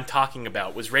team that I'm talking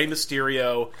about was Rey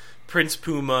Mysterio, Prince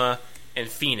Puma, and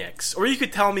Phoenix, or you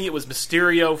could tell me it was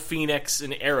Mysterio, Phoenix,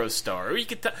 and Aerostar, or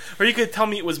you could tell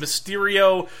me it was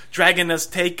Mysterio, Dragon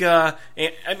Azteca,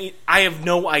 and I have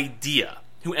no idea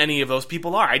who any of those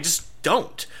people are. I just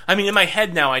don't. In my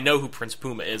head now, I know who Prince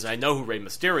Puma is, I know who Rey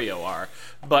Mysterio are,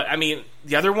 but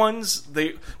the other ones,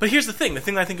 but here's the thing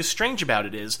that I think is strange about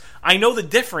it is, I know the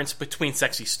difference between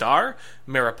Sexy Star,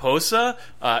 Mariposa,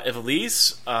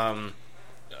 Ivelisse,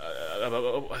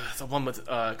 the one with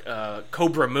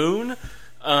Cobra Moon.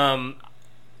 Taya?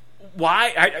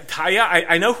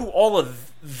 I know who all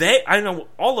of I know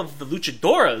all of the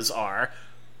luchadoras are.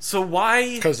 So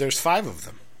why? Because there's 5 of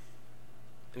them.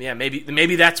 Yeah,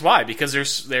 maybe that's why. Because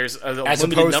there's a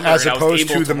limited number as opposed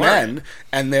to the learn. men.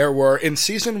 And there were in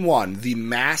season 1 the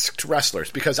masked wrestlers.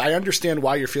 Because I understand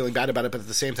why you're feeling bad about it, but at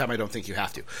the same time, I don't think you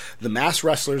have to. The masked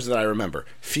wrestlers that I remember: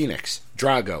 Phoenix,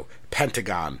 Drago,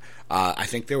 Pentagon. I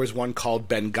think there was one called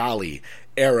Bengali,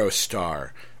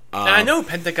 Aerostar. And I know who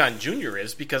Pentagon Jr.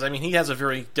 is because, he has a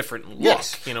very different look.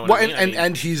 Yes. You know what I mean?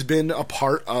 And he's been a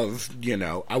part of,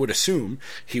 I would assume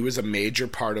he was a major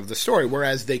part of the story,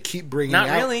 whereas they keep bringing out...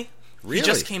 Not really. Really? He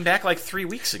just came back like 3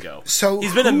 weeks ago. So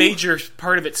he's been a major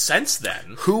part of it since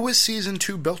then. Who was season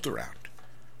 2 built around?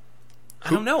 I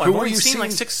don't know. I've only seen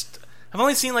like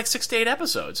 6 to 8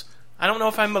 episodes. I don't know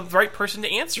if I'm the right person to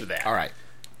answer that. All right.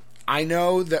 I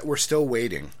know that we're still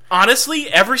waiting. Honestly,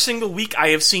 every single week I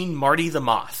have seen Marty the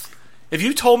Moth. If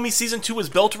you told me season 2 was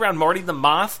built around Marty the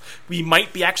Moth, we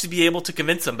might actually be able to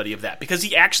convince somebody of that, because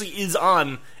he actually is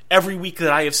on every week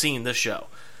that I have seen this show.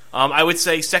 I would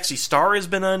say Sexy Star has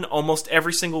been on almost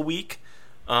every single week.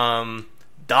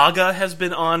 Daga has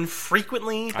been on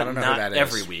frequently, but not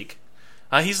every week.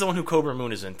 He's the one who Cobra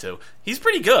Moon is into. He's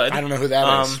pretty good. I don't know who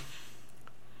that is.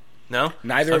 No?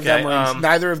 Neither of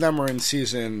them were in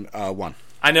season 1.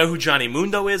 I know who Johnny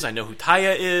Mundo is. I know who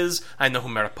Taya is. I know who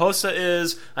Mariposa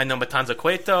is. I know Matanza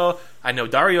Cueto. I know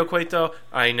Dario Cueto.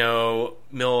 I know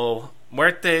Mil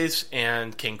Muertes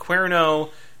and King Cuerno.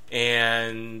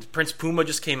 And Prince Puma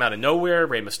just came out of nowhere.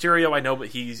 Rey Mysterio, I know, but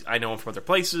I know him from other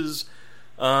places.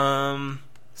 Son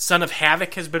of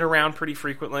Havoc has been around pretty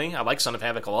frequently. I like Son of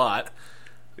Havoc a lot.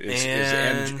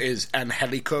 Is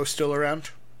Angelico still around?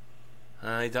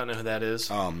 I don't know who that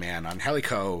is. Oh man,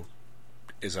 Angelico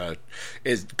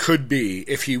could be,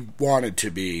 if he wanted to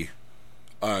be,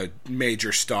 a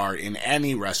major star in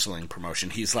any wrestling promotion.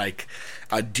 He's like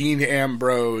a Dean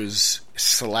Ambrose /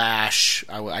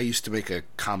 I used to make a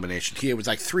combination. It was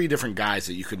like 3 different guys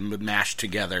that you could mash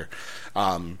together.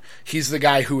 He's the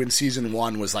guy who in season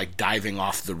 1 was like diving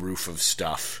off the roof of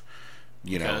stuff,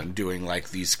 and doing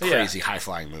like these crazy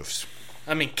high-flying moves.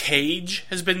 I mean, Cage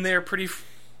has been there pretty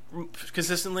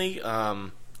consistently.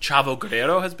 Chavo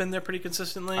Guerrero has been there pretty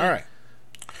consistently. All right.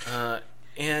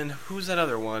 And who's that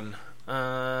other one?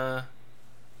 Why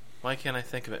can't I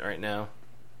think of it right now?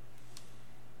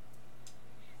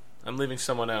 I'm leaving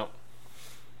someone out.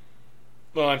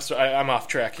 Well, I'm off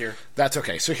track here. That's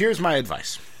okay. So here's my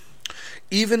advice.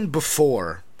 Even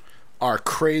before our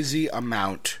crazy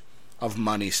amount of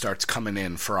money starts coming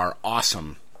in for our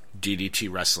awesome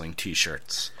DDT Wrestling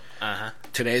t-shirts,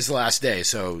 today's the last day.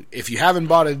 So if you haven't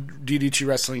bought a DDT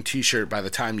Wrestling t-shirt by the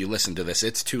time you listen to this,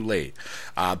 it's too late.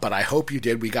 But I hope you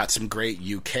did. We got some great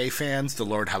UK fans, the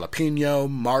Lord Jalapeno,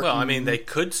 Martin. Well, I mean, they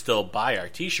could still buy our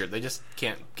t-shirt. They just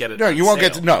can't get it No, on you won't sale.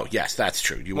 get no, yes, that's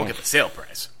true. You won't get the sale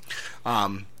price.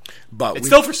 But it's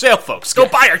still for sale, folks. Go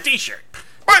buy our t-shirt.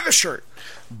 Buy the shirt.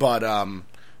 But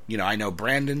I know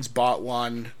Brandon's bought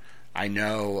one. I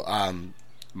know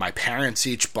my parents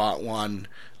each bought one.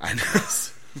 I know.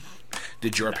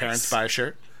 Did your parents buy a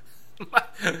shirt?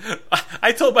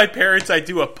 I told my parents I'd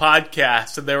do a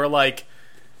podcast, and they were like,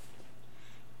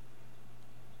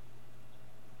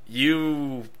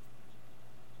 does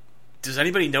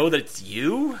anybody know that it's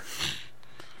you?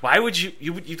 Why would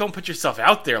you don't put yourself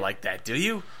out there like that, do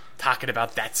you? Talking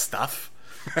about that stuff.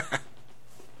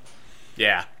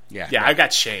 Yeah, no. I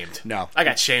got shamed. No. I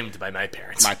got shamed by my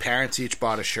parents. My parents each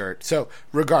bought a shirt. So,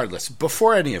 regardless,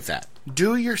 before any of that,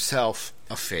 do yourself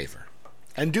a favor.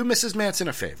 And do Mrs. Manson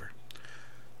a favor.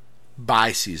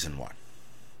 Buy season 1.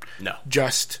 No.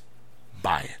 Just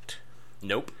buy it.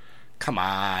 Nope. Come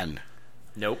on.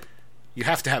 Nope. You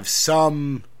have to have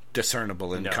some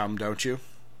discernible income, don't you?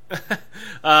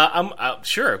 I'm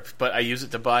sure, but I use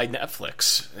it to buy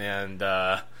Netflix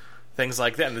and things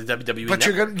like that, and the WWE. But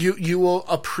Network. you will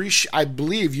appreciate. I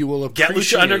believe you will appreciate. Get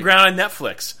Lucha Underground on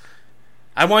Netflix.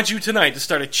 I want you tonight to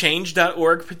start a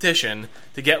Change.org petition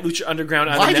to get Lucha Underground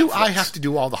on Netflix. Why do I have to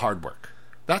do all the hard work?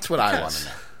 That's what I want to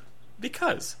know.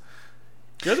 Because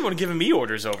you're the one giving me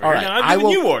orders over all here. right, Now I'm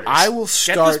giving you orders. I will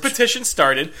start. Get this petition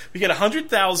started. We get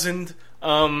 100,000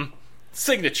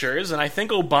 signatures, and I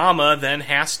think Obama then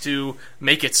has to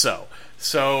make it so.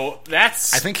 So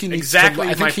that's I think he needs exactly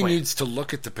to, I think he plan. needs to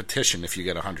look at the petition if you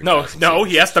get 100,000. No,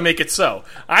 he has to make it so.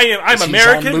 I'm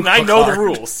American, and I know the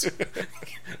rules.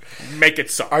 Make it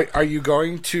so. Are you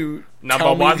going to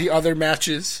tell me the other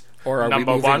matches, or are we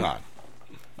moving on?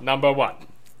 Number 1.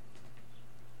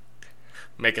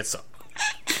 Make it so.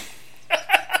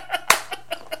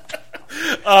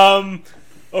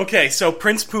 Okay, so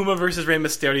Prince Puma versus Rey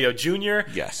Mysterio Jr.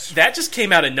 Yes. That just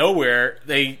came out of nowhere.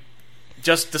 They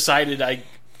just decided, I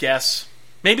guess,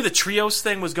 maybe the Trios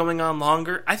thing was going on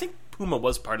longer. I think Puma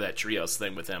was part of that Trios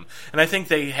thing with him. And I think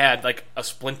they had like a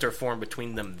splinter form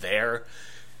between them there.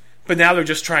 But now they're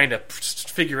just trying to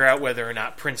figure out whether or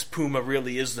not Prince Puma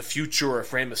really is the future, or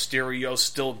if Rey Mysterio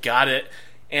still got it.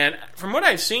 And from what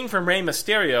I've seen from Rey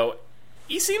Mysterio,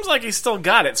 he seems like he's still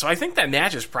got it. So I think that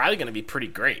match is probably going to be pretty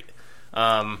great.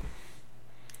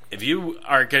 If you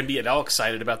are going to be at all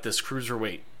excited about this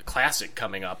Cruiserweight Classic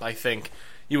coming up, I think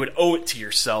you would owe it to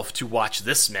yourself to watch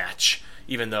this match,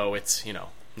 even though it's,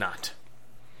 not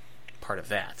part of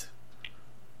that.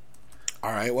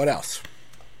 All right, what else?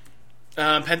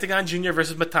 Pentagon Jr.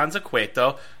 versus Matanza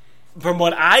Cueto. From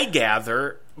what I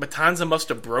gather, Matanza must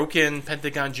have broken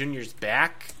Pentagon Jr.'s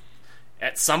back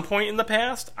at some point in the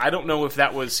past. I don't know if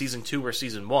that was Season 2 or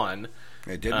Season 1.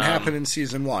 It didn't happen in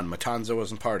Season 1. Matanza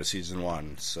wasn't part of Season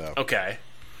 1, so... Okay.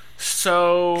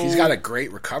 So... He's got a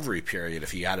great recovery period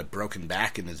if he had a broken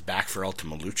back in his back for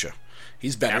Ultima Lucha.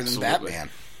 He's better than Batman.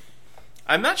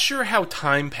 I'm not sure how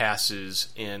time passes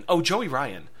in... Oh, Joey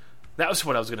Ryan. That was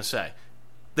what I was going to say.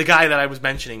 The guy that I was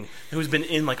mentioning, who's been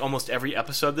in like almost every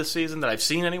episode this season that I've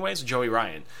seen anyways, Joey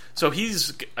Ryan. So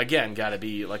he's, again, got to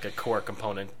be like a core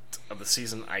component of the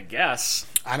season, I guess.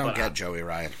 I don't get Joey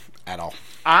Ryan at all.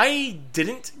 I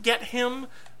didn't get him,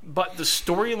 but the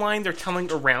storyline they're telling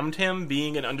around him,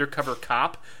 being an undercover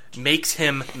cop, makes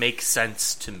him make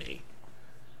sense to me.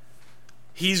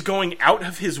 He's going out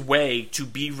of his way to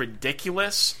be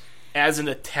ridiculous as an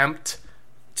attempt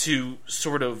to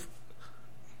sort of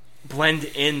blend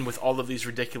in with all of these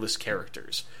ridiculous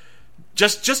characters.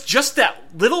 Just that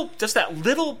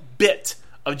little bit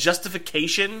of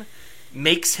justification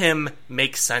makes him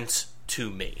make sense to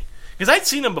me. Because I'd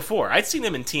seen him before. I'd seen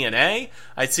him in TNA.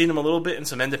 I'd seen him a little bit in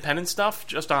some independent stuff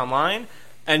just online.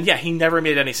 And yeah, he never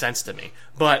made any sense to me.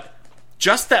 But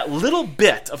just that little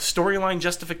bit of storyline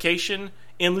justification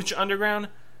in Lucha Underground,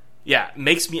 yeah,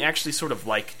 makes me actually sort of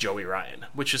like Joey Ryan,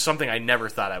 which is something I never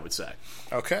thought I would say.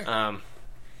 Okay.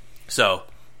 So,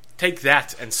 take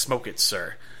that and smoke it,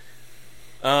 sir.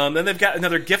 Then they've got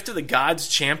another Gift of the Gods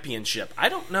Championship. I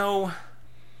don't know.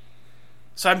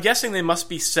 So I'm guessing they must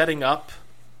be setting up...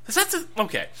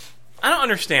 Okay. I don't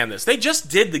understand this. They just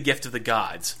did the Gift of the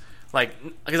Gods.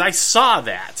 Because I saw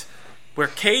that. Where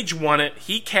Cage won it,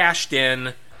 he cashed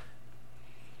in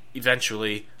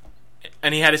eventually,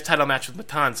 and he had his title match with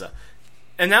Matanza.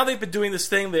 And now they've been doing this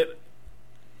thing that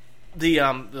the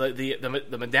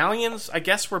medallions, I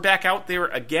guess, were back out there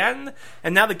again,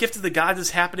 and now the Gift of the Gods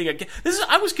is happening again.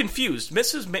 I was confused.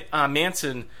 Mrs.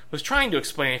 Manson was trying to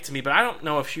explain it to me, but I don't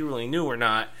know if she really knew or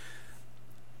not.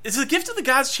 Is the Gift of the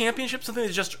Gods Championship something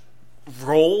that just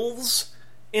rolls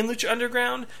in Lucha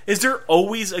Underground? Is there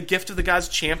always a Gift of the Gods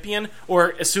champion,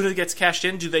 or as soon as it gets cashed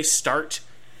in, do they start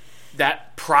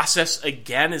that process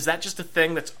again? Is that just a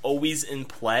thing that's always in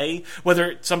play,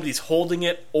 whether somebody's holding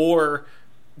it or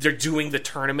they're doing the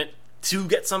tournament to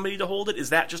get somebody to hold it? Is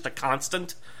that just a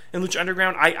constant in Lucha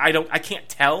Underground? I can't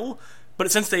tell,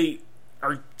 but since they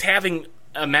are having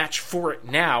a match for it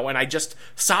now, and I just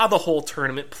saw the whole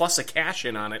tournament plus a cash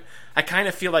in on it, I kind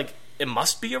of feel like it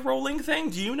must be a rolling thing.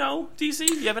 Do you know, DC?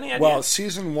 Do you have any idea? Well,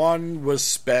 Season 1 was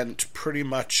spent pretty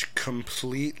much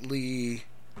completely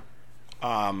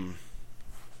to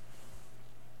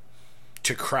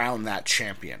crown that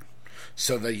champion.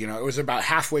 So that, it was about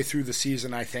halfway through the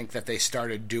season, I think, that they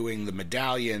started doing the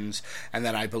medallions, and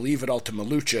then I believe at Ultima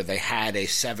Lucha they had a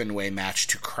 7-way match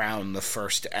to crown the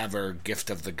first ever Gift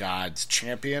of the Gods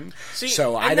champion. See,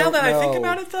 so and now that I think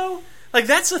about it, though,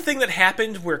 that's the thing that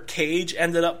happened where Cage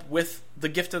ended up with the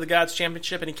Gift of the Gods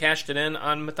championship and he cashed it in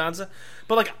on Matanza.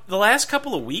 But the last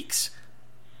couple of weeks,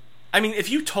 I mean, if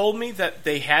you told me that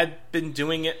they had been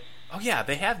doing it,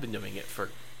 they have been doing it for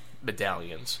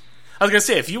medallions. I was going to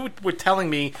say, if you were telling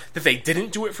me that they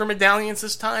didn't do it for medallions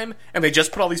this time, and they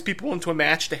just put all these people into a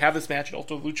match to have this match at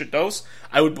Ultima Lucha Dos,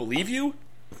 I would believe you.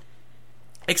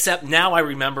 Except now I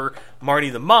remember Marty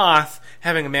the Moth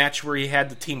having a match where he had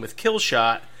the team with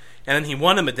Killshot, and then he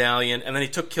won a medallion, and then he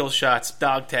took Killshot's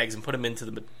dog tags and put them into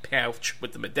the pouch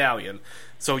with the medallion.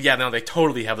 So yeah, now they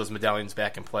totally have those medallions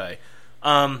back in play.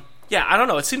 I don't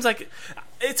know. It seems like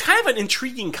it's kind of an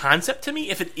intriguing concept to me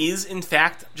if it is, in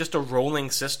fact, just a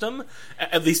rolling system,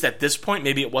 at least at this point.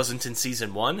 Maybe it wasn't in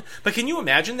Season 1. But can you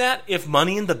imagine that if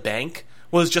Money in the Bank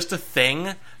was just a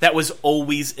thing that was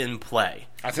always in play?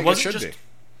 I think it should be.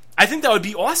 I think that would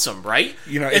be awesome, right?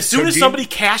 As soon as somebody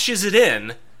cashes it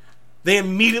in, they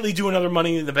immediately do another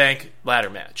Money in the Bank ladder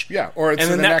match. Yeah, and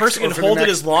then that person can hold it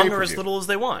as long or as little as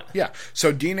they want. Yeah,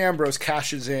 so Dean Ambrose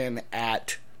cashes in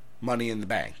at Money in the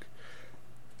Bank,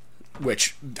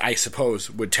 which I suppose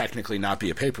would technically not be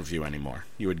a pay-per-view anymore.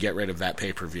 You would get rid of that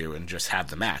pay-per-view and just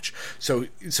have the match. So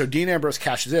Dean Ambrose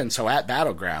cashes in, so at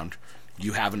Battleground,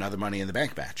 you have another Money in the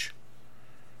Bank match.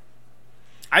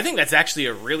 I think that's actually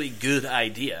a really good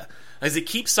idea, because it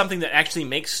keeps something that actually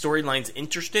makes storylines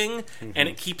interesting, and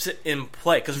it keeps it in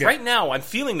play. Because right now, I'm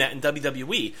feeling that in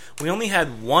WWE. We only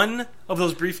had one of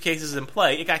those briefcases in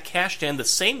play. It got cashed in the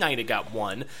same night it got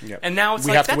won, and now it's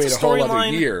that's a storyline. We have to wait a whole other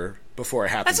year before it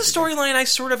happens. That's a storyline I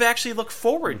sort of actually look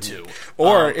forward to.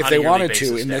 Or if they wanted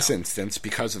to, in this instance,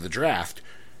 because of the draft,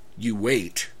 you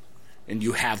wait and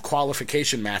you have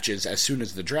qualification matches as soon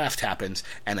as the draft happens,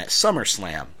 and at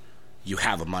SummerSlam, you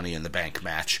have a Money in the Bank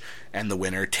match, and the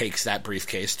winner takes that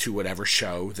briefcase to whatever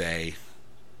show they...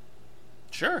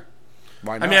 Sure.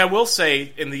 Why not? I mean, I will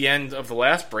say, in the end of the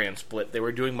last brand split, they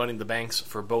were doing Money in the Banks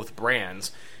for both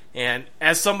brands, and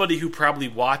as somebody who probably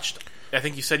watched... I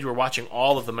think you said you were watching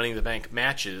all of the Money in the Bank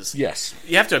matches. Yes.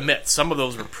 You have to admit, some of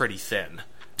those were pretty thin.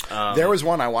 There was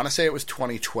one, I want to say it was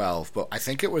 2012, but I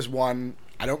think it was one...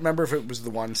 I don't remember if it was the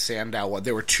one Sandow one.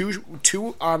 There were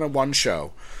two on a one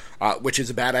show, which is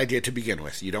a bad idea to begin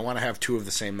with. You don't want to have two of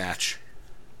the same match,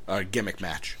 gimmick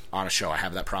match, on a show. I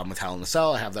have that problem with Hell in a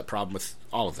Cell. I have that problem with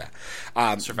all of that.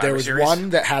 There was Series?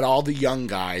 one that had all the young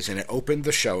guys, and it opened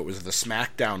the show. It was the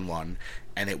SmackDown one,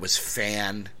 and it was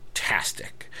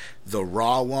fantastic. The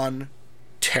Raw one,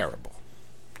 terrible.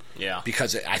 Yeah.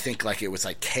 Because I think it was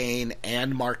Kane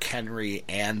and Mark Henry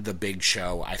and The Big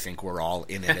Show, I think, were all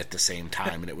in it at the same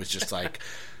time. And it was just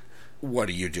what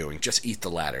are you doing? Just eat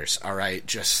the ladders, all right?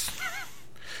 Just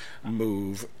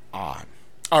move on.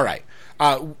 All right.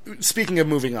 Speaking of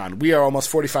moving on, we are almost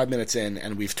 45 minutes in,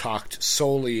 and we've talked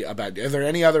solely about... Are there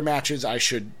any other matches I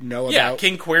should know about? Yeah,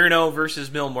 King Cuerno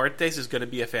versus Mil Muertes is going to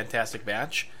be a fantastic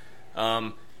match.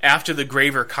 after the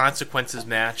Graver Consequences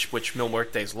match, which Mil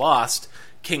Muertes lost,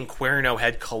 King Cuerno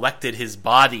had collected his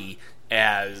body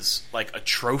as like a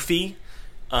trophy.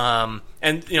 And,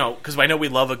 because I know we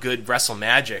love a good Wrestle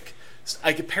Magic.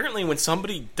 Like, apparently when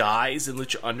somebody dies in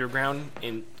Lucha Underground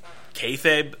in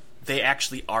kayfabe, they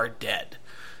actually are dead.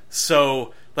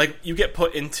 So, like, you get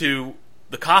put into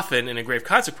the coffin in a Grave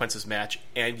Consequences match,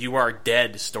 and you are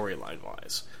dead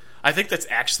storyline-wise. I think that's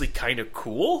actually kind of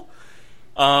cool.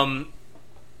 Well,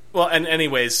 and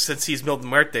anyways, since he's Mil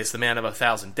Muertes, the man of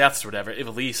 1,000 deaths or whatever,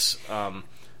 Ivelisse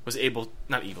was able...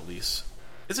 Not Ivelisse.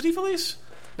 Is it Ivelisse?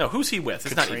 No, who's he with?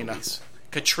 It's Katrina. not Ivelisse.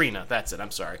 Katrina, that's it,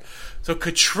 I'm sorry. So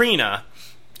Katrina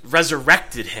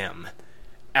resurrected him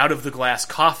out of the glass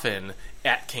coffin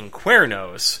at King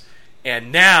Cuerno's,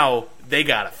 and now they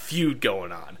got a feud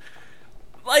going on.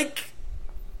 Like,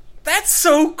 that's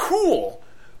so cool.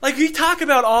 Like, we talk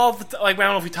about I don't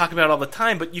know if we talk about it all the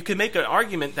time, but you can make an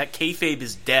argument that kayfabe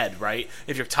is dead, right?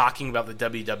 If you're talking about the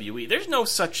WWE. There's no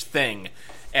such thing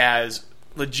as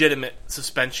legitimate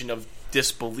suspension of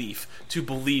disbelief to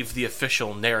believe the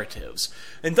official narratives.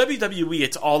 In WWE,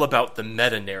 it's all about the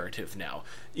meta-narrative now.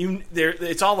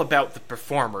 It's all about the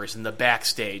performers and the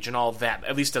backstage and all that,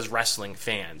 at least as wrestling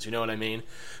fans, you know what I mean?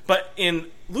 But in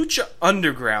Lucha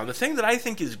Underground, the thing that I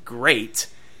think is great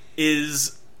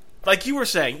is, like you were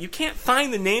saying, you can't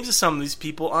find the names of some of these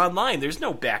people online. There's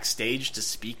no backstage to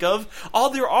speak of. All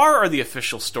there are the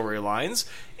official storylines,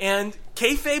 and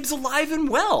kayfabe's alive and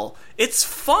well. It's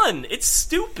fun. It's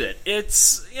stupid.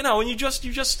 It's, and you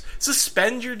just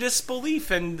suspend your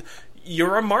disbelief, and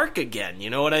you're a mark again. You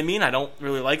know what I mean? I don't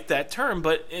really like that term,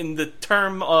 but in the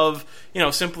term of,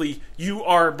 simply you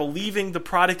are believing the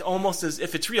product almost as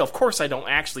if it's real. Of course, I don't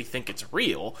actually think it's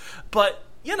real, but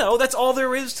that's all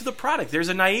there is to the product. There's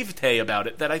a naivete about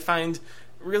it that I find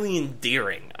really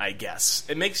endearing, I guess.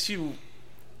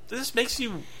 This makes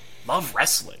you love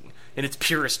wrestling in its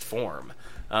purest form.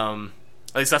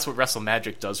 At least that's what Wrestle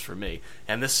Magic does for me.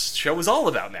 And this show is all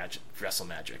about Wrestle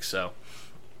Magic, so...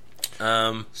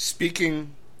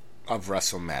 Speaking of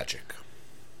Wrestle Magic.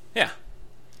 Yeah.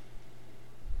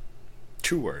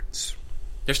 2 words.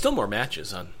 There's still more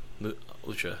matches on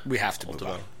Lucha. We have to move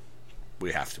Ultimo. on.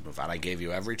 We have to move on. I gave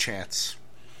you every chance.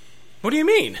 What do you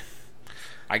mean?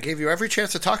 I gave you every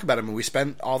chance to talk about him, and we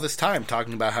spent all this time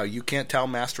talking about how you can't tell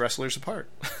masked wrestlers apart.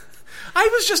 I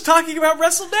was just talking about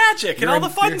Wrestle Magic and all the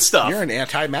fun stuff. You're an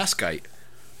anti-maskite.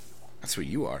 That's what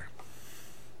you are.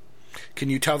 Can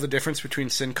you tell the difference between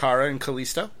Sin Cara and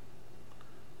Kalisto?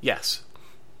 Yes.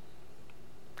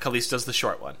 Kalisto's the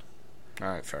short one. All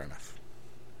right, fair enough.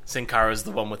 Sin Cara's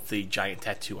the one with the giant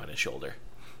tattoo on his shoulder.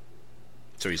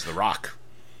 So he's The Rock.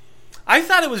 I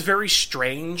thought it was very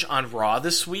strange on Raw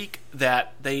this week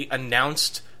that they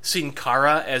announced Sin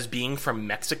Cara as being from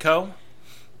Mexico.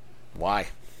 Why?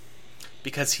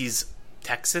 Because he's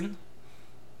Texan.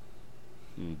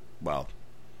 Well,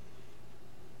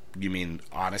 you mean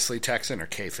honestly Texan or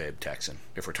kayfabe Texan?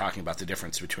 If we're talking about the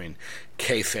difference between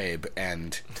kayfabe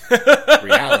and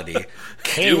reality.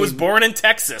 Dude was born in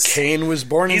Texas. Kane was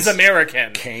born He's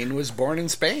American. Kane was born in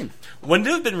Spain. Wouldn't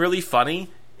it have been really funny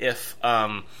if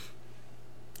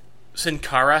Sin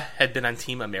Cara had been on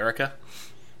Team America?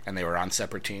 And they were on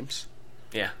separate teams?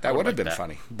 Yeah. That would have been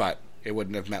funny, but it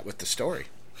wouldn't have met with the story.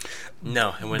 No,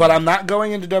 it wouldn't. But I'm not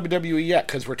going into WWE yet,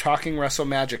 because we're talking Wrestle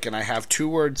Magic, and I have 2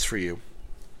 words for you.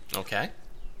 Okay.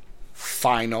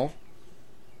 Final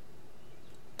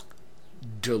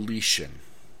deletion.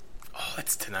 Oh,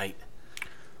 that's tonight.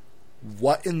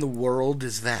 What in the world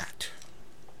is that?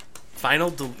 You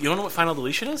don't know what Final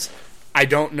Deletion is? I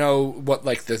don't know what,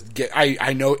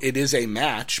 I know it is a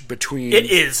match between... It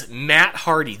is Matt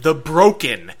Hardy, the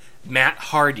broken Matt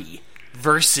Hardy,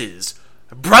 versus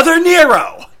Brother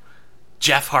Nero,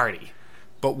 Jeff Hardy,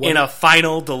 but in a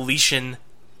Final Deletion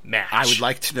match. I would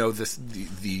like to know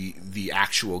the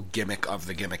actual gimmick of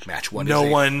the gimmick match. What no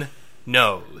is one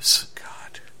knows.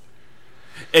 God.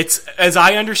 It's, as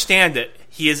I understand it,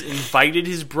 he has invited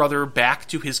his brother back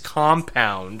to his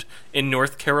compound in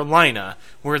North Carolina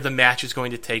where the match is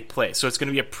going to take place. So it's going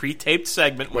to be a pre-taped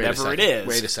segment, whatever it is.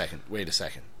 Wait a second.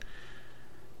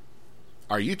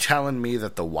 Are you telling me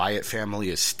that the Wyatt family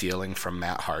is stealing from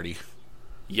Matt Hardy?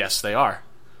 Yes, they are.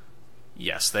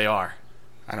 Yes, they are.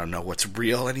 I don't know what's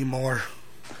real anymore.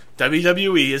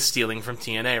 WWE is stealing from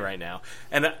TNA right now.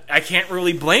 And I can't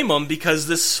really blame them because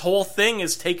this whole thing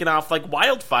has taken off like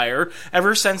wildfire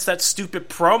ever since that stupid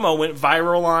promo went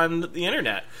viral on the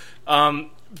internet.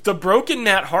 The broken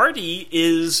Matt Hardy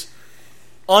is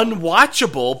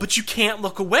unwatchable, but you can't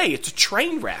look away. It's a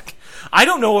train wreck. I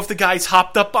don't know if the guy's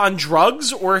hopped up on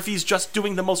drugs or if he's just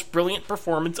doing the most brilliant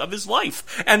performance of his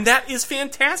life. And that is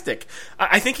fantastic.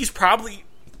 I think he's probably...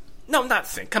 No, not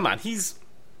think. Come on. He's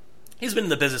been in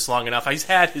the business long enough. He's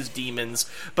had his demons.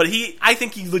 But I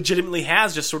think he legitimately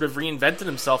has just sort of reinvented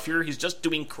himself here. He's just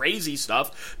doing crazy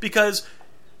stuff because...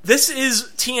 This is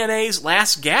TNA's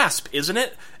last gasp, isn't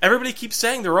it? Everybody keeps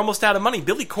saying they're almost out of money.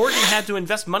 Billy Corgan had to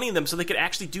invest money in them so they could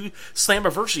actually do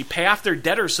Slammiversary, pay off their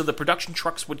debtors so the production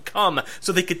trucks would come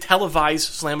so they could televise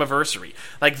Slammiversary.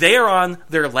 Like, they are on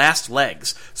their last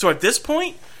legs. So at this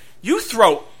point, you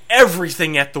throw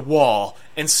everything at the wall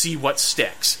and see what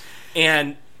sticks.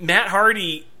 And Matt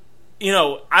Hardy,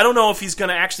 I don't know if he's going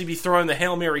to actually be throwing the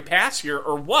Hail Mary pass here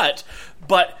or what,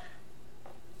 but...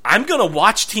 I'm going to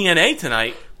watch TNA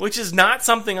tonight, which is not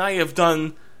something I have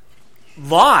done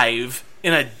live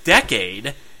in a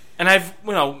decade. And I've,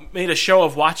 made a show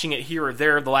of watching it here or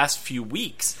there the last few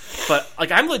weeks. But,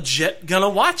 I'm legit going to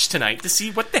watch tonight to see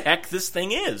what the heck this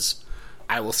thing is.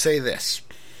 I will say this.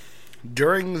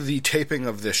 During the taping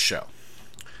of this show,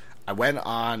 I went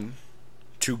on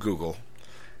to Google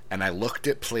and I looked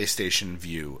at PlayStation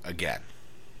View again.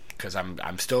 Because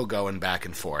I'm still going back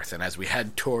and forth. And as we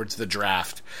head towards the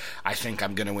draft, I think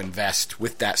I'm going to invest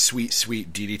with that sweet,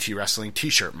 sweet DDT Wrestling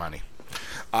t-shirt money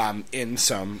in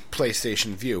some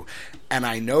PlayStation View. And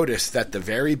I noticed that the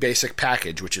very basic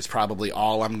package, which is probably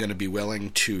all I'm going to be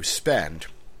willing to spend,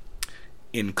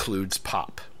 includes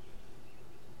pop.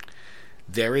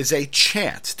 There is a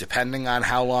chance, depending on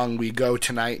how long we go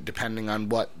tonight, depending on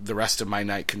what the rest of my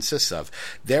night consists of,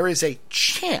 there is a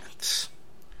chance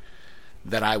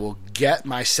that I will get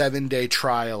my 7-day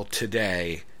trial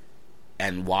today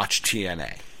and watch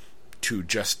TNA.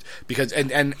 Because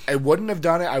I wouldn't have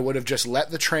done it, I would have just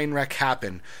let the train wreck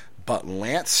happen, but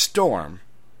Lance Storm...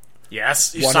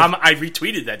 Yes, I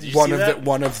retweeted that. Did you see that?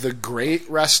 One of the great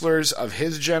wrestlers of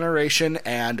his generation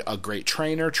and a great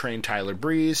trainer, trained Tyler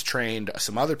Breeze, trained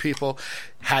some other people,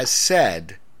 has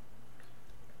said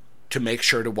to make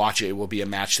sure to watch it. It will be a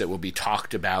match that will be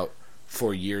talked about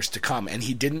for years to come. And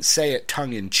he didn't say it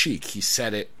tongue-in-cheek. He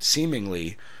said it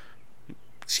seemingly,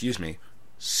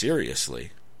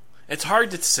 seriously. It's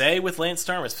hard to say with Lance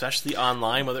Storm, especially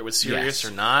online, whether it was serious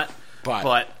or not.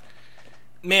 But,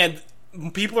 man,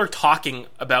 people are talking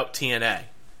about TNA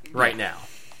right now.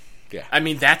 Yeah. I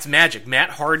mean, that's magic. Matt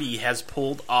Hardy has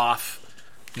pulled off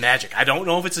magic. I don't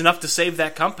know if it's enough to save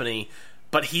that company,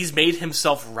 but he's made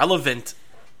himself relevant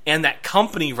and that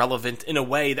company relevant in a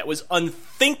way that was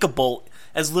unthinkable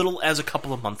as little as a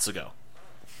couple of months ago.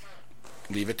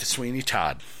 Leave it to Sweeney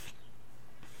Todd.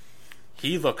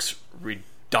 He looks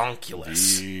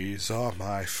redonkulous. These are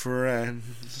my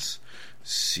friends.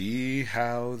 See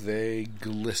how they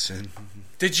glisten.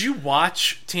 Did you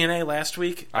watch TNA last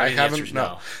week? I haven't.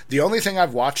 No. The only thing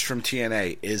I've watched from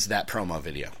TNA is that promo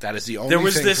video. That is the only. There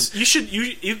was thing this. You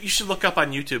should look up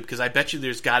on YouTube because I bet you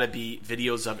there's got to be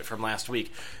videos of it from last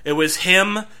week. It was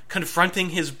him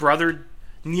confronting his brother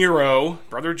Nero,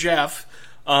 brother Jeff,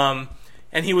 and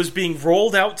he was being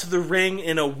rolled out to the ring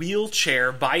in a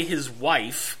wheelchair by his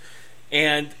wife,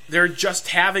 and they're just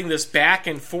having this back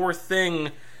and forth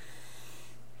thing.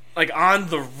 Like on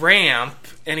the ramp,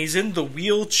 and he's in the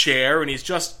wheelchair, and he's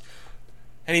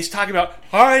talking about,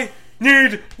 I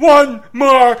need one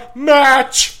more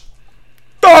match!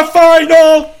 The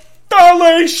final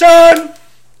deletion!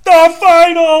 The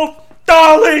final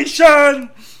deletion!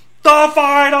 The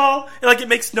final! And like, it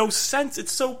makes no sense.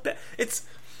 It's so bad. It's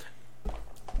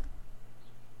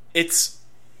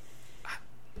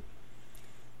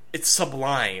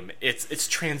sublime. It's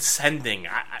transcending.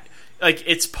 Like,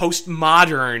 it's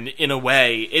postmodern in a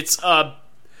way. It's a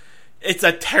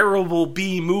terrible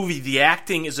B movie. The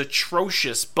acting is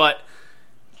atrocious, but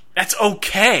that's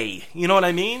okay. You know what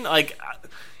I mean? Like,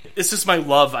 it's just my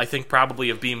love, I think, probably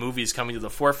of B movies coming to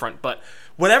the forefront. But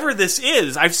whatever this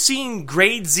is, I've seen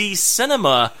grade Z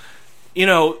cinema,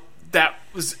 that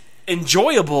was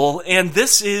enjoyable, and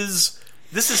this is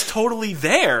totally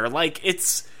there. Like,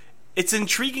 it's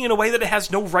intriguing in a way that it has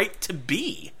no right to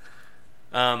be.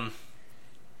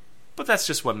 But that's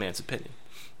just one man's opinion.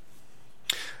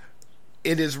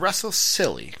 It is Wrestle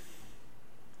Silly.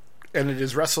 And it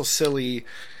is Wrestle Silly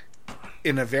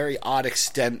in a very odd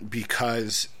extent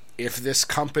because if this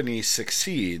company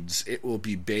succeeds, it will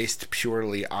be based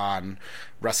purely on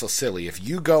Wrestle Silly. If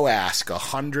you go ask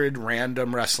 100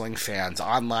 random wrestling fans,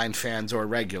 online fans or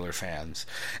regular fans,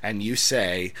 and you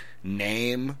say,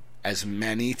 name as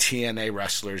many TNA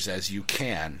wrestlers as you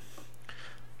can,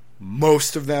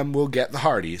 most of them will get the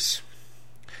Hardys,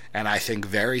 And I think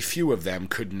very few of them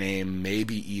could name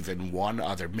maybe even one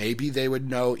other. Maybe they would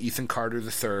know Ethan Carter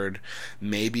III.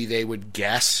 Maybe they would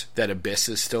guess that Abyss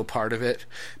is still part of it.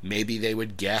 Maybe they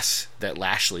would guess that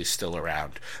Lashley's still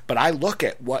around. But I look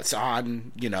at what's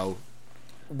on,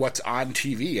 what's on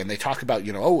TV, and they talk about,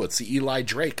 it's the Eli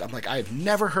Drake. I'm like, I've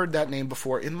never heard that name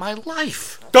before in my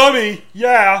life. Dummy,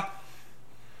 yeah.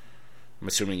 I'm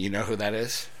assuming you know who that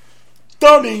is?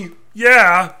 Dummy,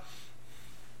 yeah.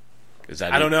 Is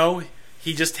that I don't know.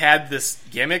 He just had this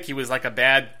gimmick. He was like a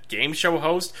bad game show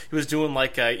host. He was doing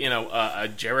like a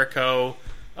Jericho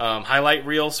highlight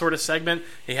reel sort of segment.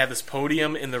 He had this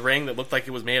podium in the ring that looked like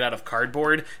it was made out of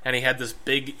cardboard, and he had this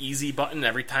big easy button.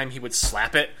 Every time he would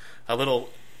slap it, a little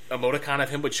emoticon of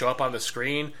him would show up on the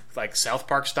screen, like South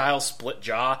Park style, split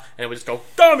jaw, and it would just go,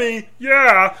 dummy,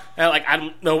 yeah. And I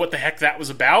don't know what the heck that was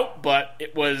about, but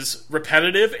it was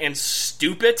repetitive and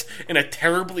stupid in a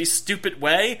terribly stupid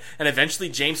way, and eventually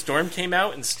James Storm came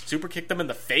out and super kicked him in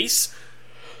the face.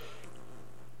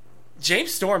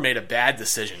 James Storm made a bad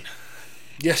decision.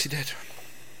 Yes, he did.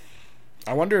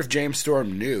 I wonder if James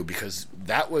Storm knew, because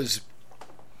that was...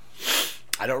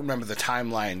 I don't remember the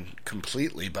timeline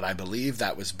completely, but I believe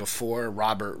that was before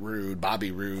Bobby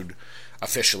Roode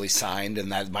officially signed,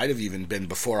 and that might have even been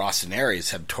before Austin Aries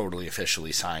had totally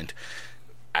officially signed.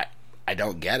 I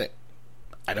don't get it.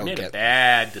 I don't get it. Made a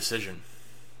bad decision.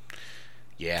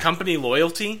 Yeah. Company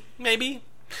loyalty, maybe?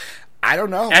 I don't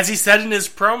know. As he said in his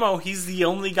promo, he's the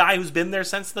only guy who's been there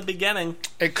since the beginning.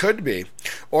 It could be.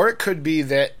 Or it could be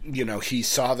that, he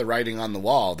saw the writing on the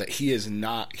wall, that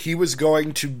he was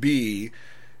going to be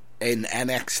an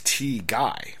NXT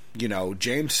guy.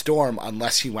 James Storm,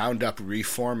 unless he wound up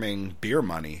reforming Beer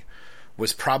Money,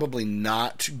 was probably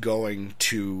not going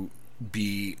to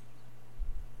be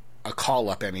a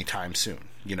call-up anytime soon.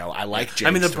 I like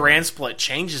James the Storm. brand split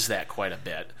changes that quite a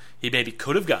bit. He maybe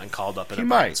could have gotten called up in a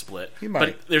brand split. He might.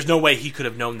 But there's no way he could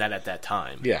have known that at that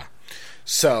time. Yeah.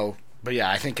 So, but yeah,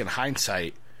 I think in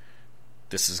hindsight,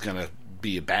 this is going to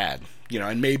be bad.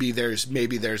 And maybe there's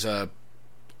a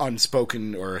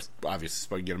unspoken, or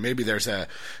obviously, maybe there's a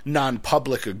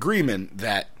non-public agreement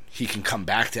that he can come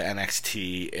back to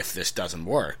NXT if this doesn't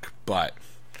work. But,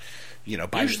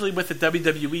 usually with the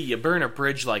WWE, you burn a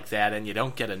bridge like that and you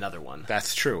don't get another one.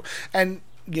 That's true. And,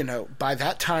 by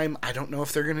that time, I don't know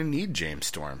if they're going to need James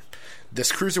Storm.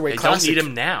 This Cruiserweight Classic... They don't need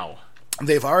him now.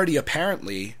 They've already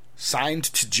apparently signed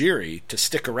Tajiri to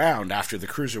stick around after the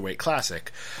Cruiserweight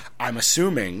Classic. I'm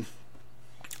assuming...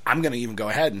 I'm going to even go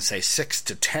ahead and say 6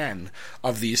 to 10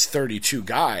 of these 32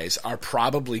 guys are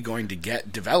probably going to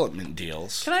get development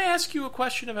deals. Can I ask you a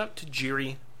question about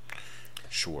Tajiri?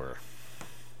 Sure.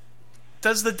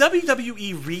 Does the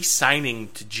WWE re-signing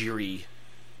Tajiri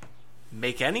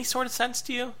make any sort of sense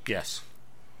to you? Yes.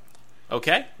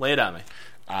 Okay, lay it on me.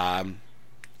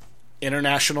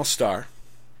 International star,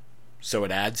 so it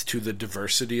adds to the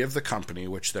diversity of the company,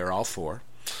 which they're all for.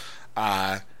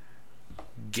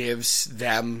 Gives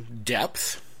them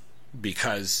depth,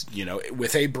 because,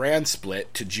 with a brand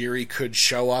split, Tajiri could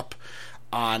show up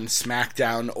on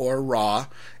SmackDown or Raw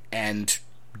and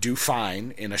do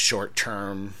fine in a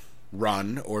short-term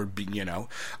run, or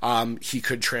he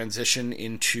could transition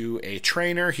into a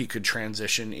trainer, he could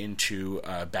transition into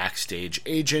a backstage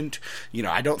agent.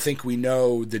 I don't think we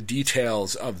know the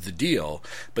details of the deal,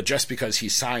 but just because he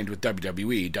signed with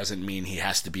WWE doesn't mean he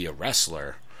has to be a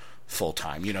wrestler full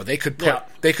time. They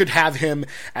could have him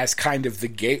as kind of the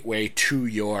gateway to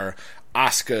your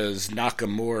Asukas,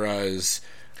 Nakamura's,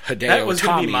 Hideo That was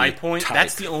going to be Itami my point. type.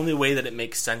 That's the only way that it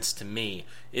makes sense to me,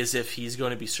 is if he's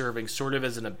going to be serving sort of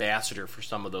as an ambassador for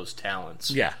some of those talents.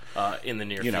 Yeah. In the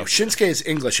near future. Shinsuke's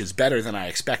English is better than I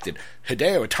expected.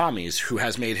 Hideo Itami's, who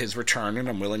has made his return, and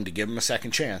I'm willing to give him a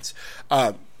second chance,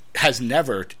 has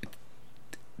never,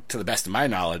 to the best of my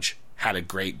knowledge, had a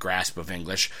great grasp of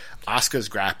English. Asuka's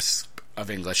grasp of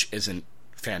English isn't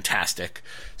fantastic,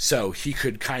 so he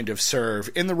could kind of serve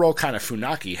in the role kind of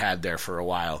Funaki had there for a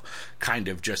while, kind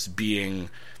of just being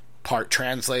part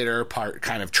translator, part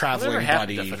kind of traveling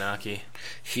buddy. To Funaki?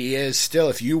 He is still,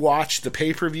 if you watch the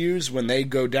pay-per-views, when they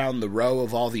go down the row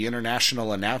of all the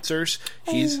international announcers,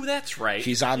 that's right.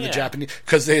 He's on the Japanese,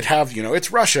 because they'd have,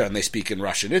 it's Russia and they speak in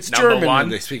Russian, it's Number German one.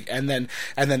 and they speak, and then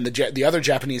the other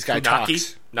Japanese guy Funaki,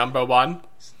 talks. number one.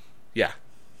 Yeah.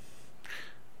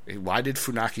 Why did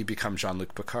Funaki become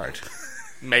Jean-Luc Picard?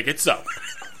 Make it so.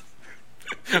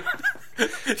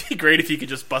 It'd be great if you could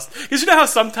just bust. Because you know how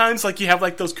sometimes you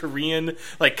have those Korean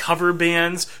cover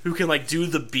bands who can do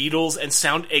the Beatles and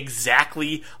sound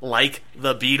exactly like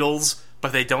the Beatles,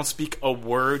 but they don't speak a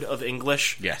word of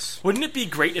English? Yes. Wouldn't it be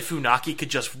great if Funaki could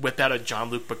just whip out a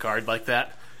Jean-Luc Picard like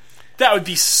that? That would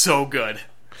be so good.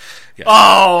 Yeah.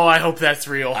 Oh, I hope that's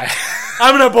real.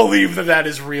 I'm going to believe that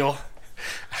is real.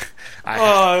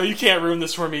 You can't ruin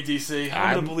this for me, DC.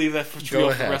 I'm going to believe that's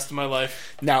real for the rest of my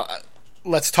life. Now,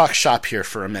 let's talk shop here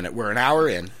for a minute. We're an hour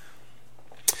in.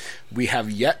 We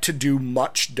have yet to do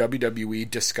much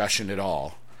WWE discussion at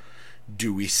all.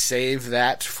 Do we save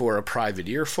that for a private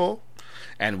earful,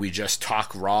 and we just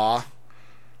talk Raw?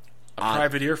 A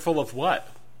private earful of what?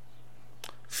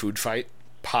 Food fight,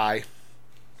 pie,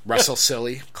 wrestle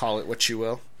silly, call it what you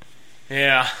will.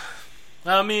 Yeah.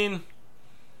 I mean,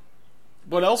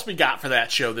 what else we got for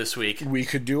that show this week? We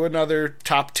could do another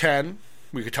top 10.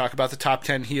 We could talk about the top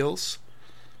 10 heels.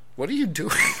 What are you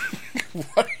doing?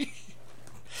 What are you...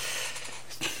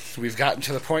 We've gotten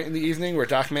to the point in the evening where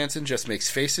Doc Manson just makes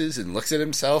faces and looks at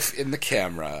himself in the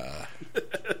camera.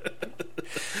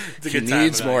 He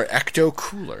needs more Ecto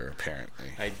Cooler, apparently.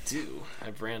 I do.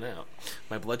 I've ran out.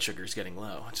 My blood sugar's getting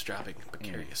low. It's dropping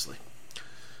precariously.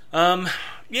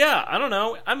 Yeah, I don't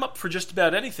know. I'm up for just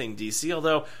about anything, DC,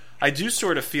 although I do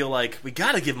sort of feel like we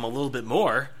got to give him a little bit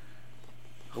more.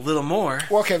 A little more.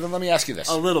 Well, okay, then let me ask you this.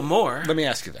 A little more. Let me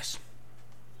ask you this.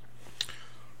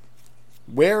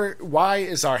 Why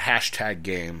is our hashtag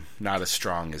game not as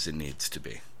strong as it needs to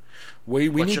be?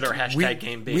 What should our hashtag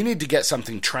game be? We need to get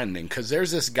something trending, because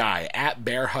there's this guy at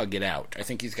Bear Hug It Out. I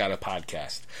think he's got a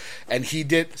podcast. And he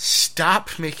did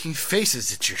stop making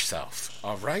faces at yourself.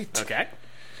 All right? Okay.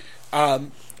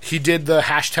 He did the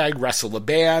hashtag Wrestle a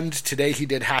Band. Today he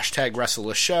did hashtag Wrestle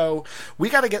a Show. We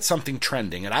got to get something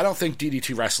trending, and I don't think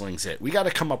DDT Wrestling's it. We got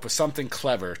to come up with something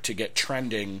clever to get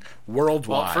trending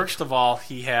worldwide. Well, first of all,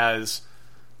 he has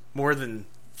more than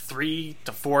 3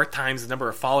 to 4 times the number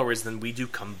of followers than we do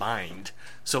combined.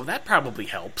 So that probably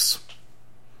helps.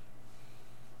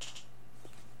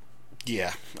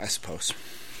 Yeah, I suppose.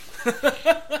 So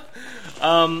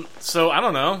I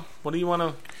don't know. What do you want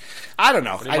to... I don't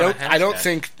know. I don't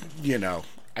think,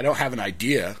 I don't have an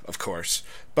idea, of course,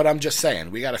 but I'm just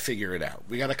saying, we got to figure it out.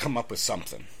 We got to come up with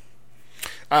something.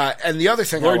 And the other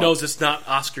thing, Lord knows it's not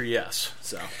Oscar Yes.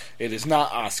 So it is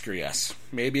not Oscar Yes.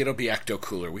 Maybe it'll be Ecto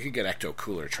Cooler. We could get Ecto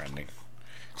Cooler trending.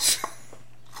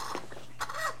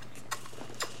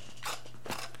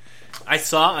 I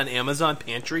saw on Amazon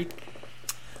Pantry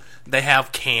they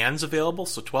have cans available,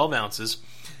 so 12 ounces,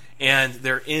 and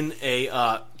they're in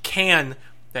a can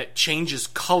that changes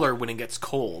color when it gets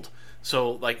cold.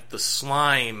 So, like, the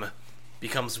slime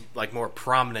becomes, like, more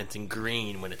prominent and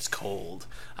green when it's cold.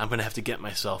 I'm going to have to get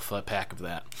myself a pack of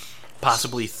that.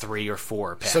 Possibly 3 or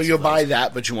 4 packs. So you'll buy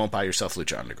that, but you won't buy yourself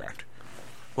Lucha Underground.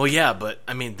 Well, yeah, but,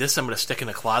 I mean, this I'm going to stick in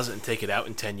a closet and take it out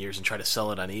in 10 years and try to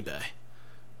sell it on eBay.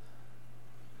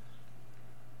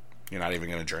 You're not even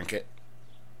going to drink it?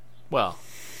 Well,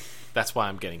 that's why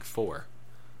I'm getting 4.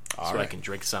 All so right. I can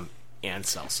drink some and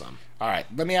sell some. All right,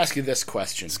 let me ask you this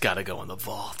question. It's got to go in the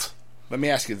vault. Let me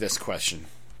ask you this question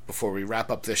before we wrap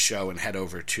up this show and head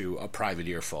over to a private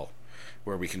earful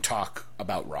where we can talk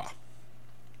about Raw.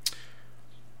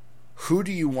 Who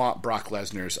do you want Brock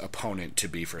Lesnar's opponent to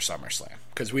be for SummerSlam?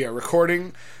 Because we are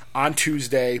recording on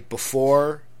Tuesday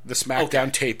before the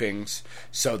SmackDown tapings,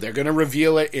 so they're going to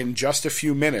reveal it in just a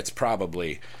few minutes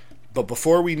probably. But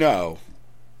before we know,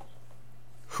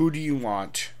 who do you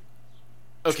want?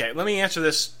 Okay, let me answer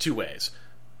this 2 ways.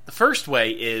 The first way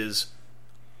is,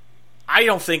 I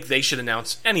don't think they should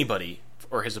announce anybody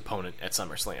or his opponent at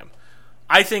SummerSlam.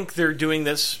 I think they're doing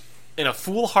this in a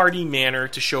foolhardy manner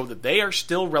to show that they are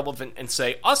still relevant and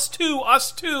say, us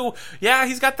too. Yeah,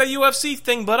 he's got the UFC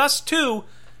thing, but us too.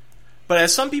 But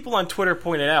as some people on Twitter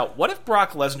pointed out, what if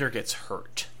Brock Lesnar gets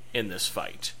hurt in this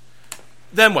fight?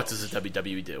 Then what does the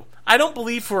WWE do? I don't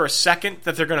believe for a second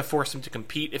that they're going to force him to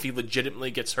compete if he legitimately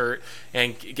gets hurt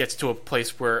and gets to a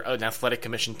place where an athletic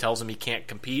commission tells him he can't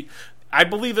compete. I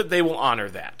believe that they will honor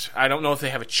that. I don't know if they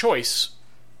have a choice,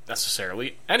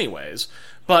 necessarily, anyways,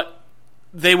 but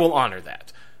they will honor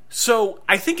that. So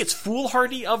I think it's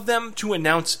foolhardy of them to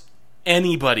announce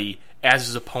anybody as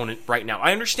his opponent right now.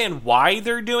 I understand why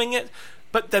they're doing it,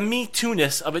 but the Me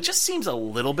Too-ness of it just seems a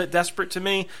little bit desperate to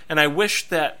me, and I wish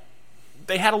that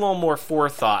they had a little more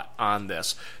forethought on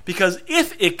this. Because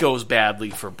if it goes badly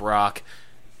for Brock,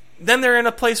 then they're in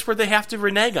a place where they have to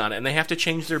renege on it and they have to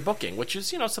change their booking, which is,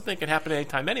 something that can happen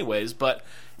anytime anyways, but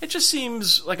it just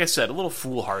seems, like I said, a little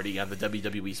foolhardy on the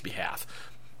WWE's behalf.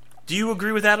 Do you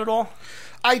agree with that at all?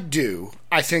 I do.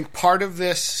 I think part of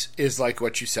this is like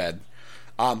what you said.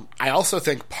 I also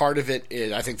think part of it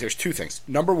is, I think there's 2 things.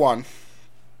 Number 1,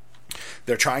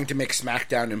 they're trying to make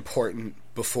SmackDown important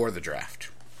before the draft.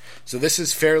 So this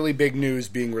is fairly big news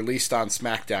being released on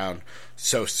SmackDown.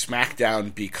 So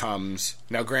SmackDown becomes...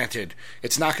 Now granted,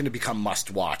 it's not going to become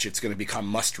must-watch. It's going to become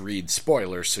must-read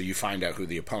spoilers so you find out who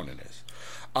the opponent is.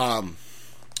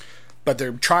 But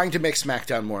they're trying to make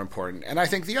SmackDown more important. And I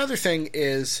think the other thing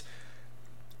is...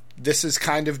 This is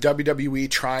kind of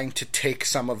WWE trying to take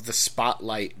some of the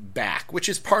spotlight back, which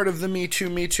is part of the Me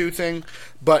Too thing,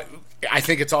 but I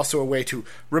think it's also a way to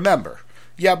remember.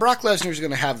 Yeah, Brock Lesnar's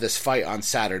going to have this fight on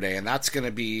Saturday, and that's going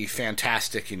to be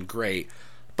fantastic and great,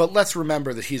 but let's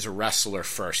remember that he's a wrestler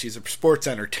first. He's a sports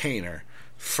entertainer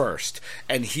first,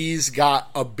 and he's got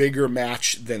a bigger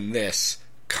match than this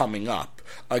coming up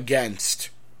against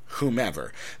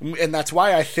whomever. And that's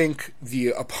why I think the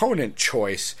opponent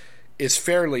choice is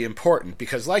fairly important,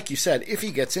 because like you said, if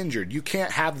he gets injured, you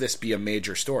can't have this be a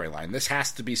major storyline. This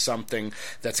has to be something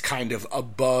that's kind of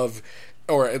above,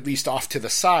 or at least off to the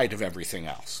side of everything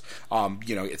else.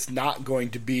 It's not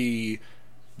going to be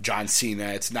John Cena,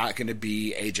 it's not going to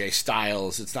be AJ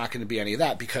Styles, it's not going to be any of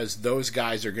that, because those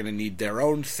guys are going to need their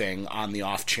own thing on the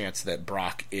off chance that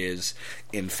Brock is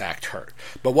in fact hurt.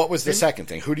 But what was the second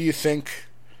thing? Who do you think...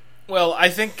 Well, I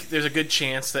think there's a good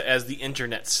chance that, as the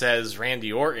internet says,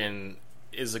 Randy Orton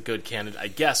is a good candidate, I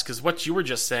guess, because what you were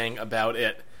just saying about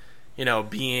it,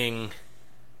 being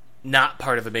not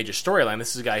part of a major storyline.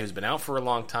 This is a guy who's been out for a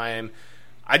long time.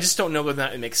 I just don't know whether or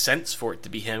not it makes sense for it to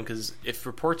be him, because if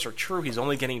reports are true, he's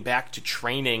only getting back to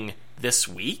training this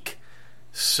week.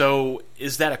 So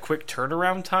is that a quick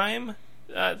turnaround time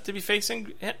to be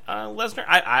facing Lesnar?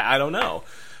 I don't know.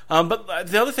 But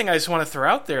the other thing I just want to throw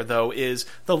out there, though, is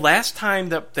the last time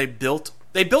that they built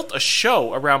a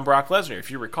show around Brock Lesnar, if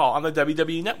you recall, on the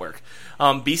WWE Network,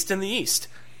 Beast in the East.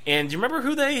 And do you remember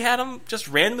who they had him just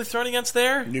randomly thrown against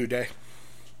there? New Day.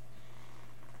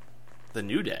 The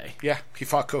New Day? Yeah, he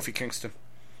fought Kofi Kingston.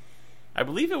 I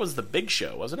believe it was the Big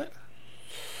Show, wasn't it?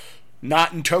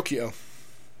 Not in Tokyo.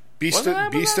 Beast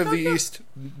in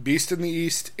the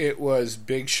East, it was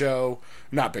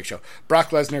Brock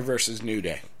Lesnar versus New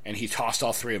Day, and he tossed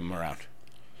all three of them around.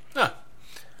 Huh.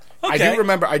 Okay.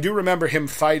 I do remember him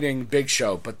fighting Big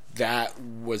Show, but that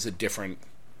was a different...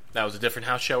 That was a different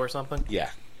house show or something? Yeah.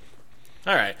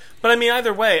 All right. But, I mean,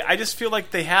 either way, I just feel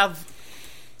like they have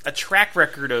a track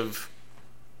record of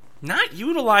not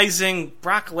utilizing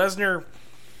Brock Lesnar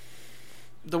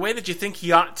the way that you think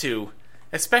he ought to,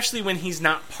 especially when he's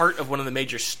not part of one of the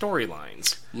major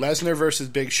storylines. Lesnar versus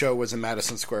Big Show was in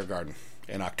Madison Square Garden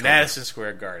in October. Madison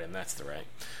Square Garden, that's the right.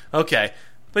 Okay.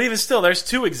 But even still, there's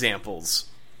two examples.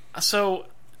 So,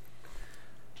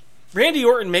 Randy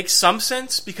Orton makes some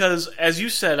sense because, as you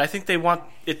said, I think they want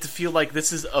it to feel like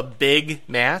this is a big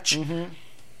match. Mm-hmm.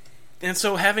 And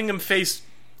so having him face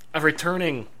a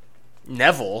returning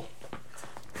Neville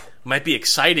might be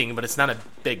exciting, but it's not a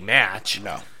big match.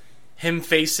 No. Him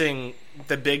facing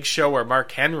the Big Show or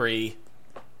Mark Henry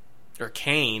or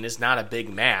Kane is not a big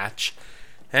match.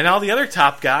 And all the other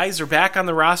top guys are back on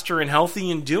the roster and healthy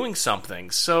and doing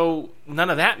something. So none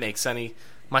of that makes any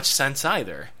much sense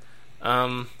either.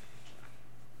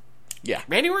 Yeah.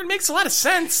 Randy Orton makes a lot of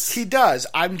sense. He does.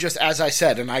 I'm just, as I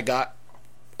said, and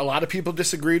a lot of people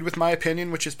disagreed with my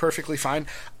opinion, which is perfectly fine.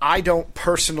 I don't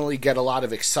personally get a lot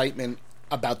of excitement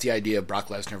about the idea of Brock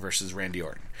Lesnar versus Randy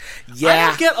Orton. Yeah. I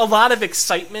don't get a lot of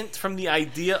excitement from the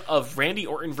idea of Randy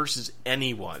Orton versus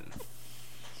anyone.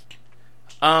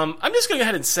 I'm just going to go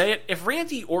ahead and say it. If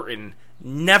Randy Orton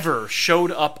never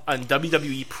showed up on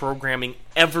WWE programming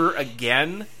ever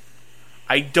again,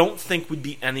 I don't think we'd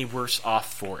be any worse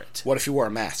off for it. What if he wore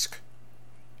a mask?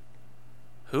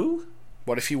 Who?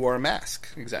 What if he wore a mask?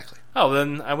 Exactly. Oh,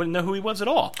 then I wouldn't know who he was at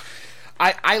all.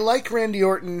 I like Randy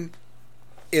Orton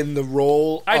in the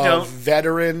role of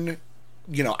veteran.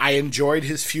 I enjoyed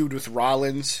his feud with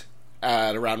Rollins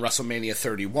around WrestleMania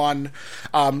 31.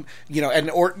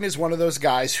 And Orton is one of those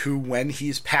guys who, when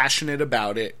he's passionate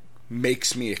about it,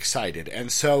 makes me excited.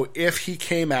 And so if he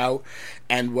came out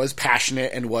and was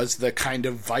passionate and was the kind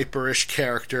of viperish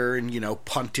character and,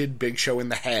 punted Big Show in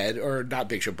the head, or not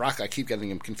Big Show, Brock, I keep getting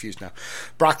him confused now,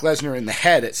 Brock Lesnar in the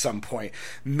head at some point,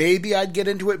 maybe I'd get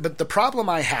into it. But the problem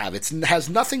I have, it has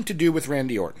nothing to do with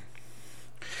Randy Orton.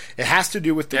 It has to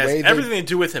do with the way everything to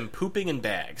do with him pooping in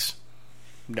bags.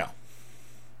 No.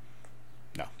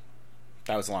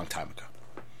 That was a long time ago.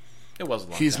 It was a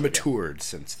long time ago. He's matured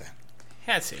since then.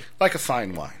 Has he? Like a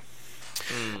fine wine.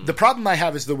 The problem I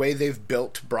have is the way they've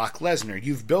built Brock Lesnar.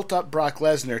 You've built up Brock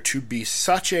Lesnar to be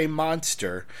such a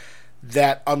monster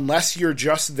that unless you're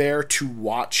just there to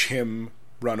watch him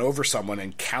run over someone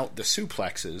and count the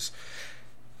suplexes,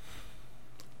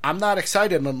 I'm not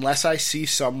excited unless I see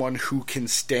someone who can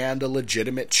stand a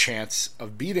legitimate chance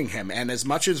of beating him. And as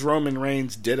much as Roman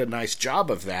Reigns did a nice job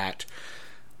of that,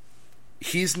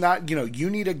 he's not,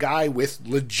 you need a guy with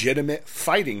legitimate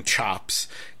fighting chops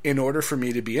in order for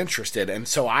me to be interested. And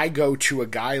so I go to a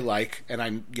guy like,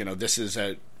 and this is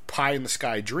a pie in the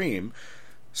sky dream,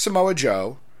 Samoa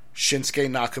Joe, Shinsuke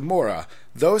Nakamura,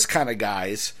 those kind of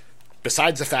guys.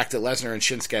 Besides the fact that Lesnar and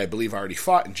Shinsuke, I believe, already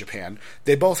fought in Japan,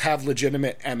 they both have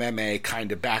legitimate MMA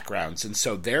kind of backgrounds, and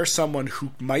so they're someone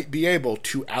who might be able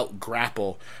to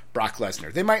out-grapple Brock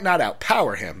Lesnar. They might not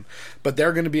outpower him, but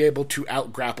they're going to be able to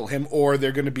out-grapple him, or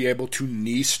they're going to be able to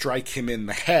knee-strike him in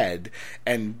the head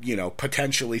and,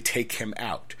 potentially take him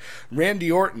out.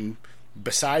 Randy Orton,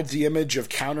 besides the image of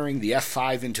countering the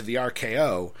F5 into the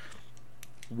RKO,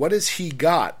 what has he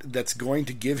got that's going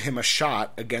to give him a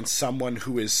shot against someone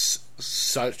who is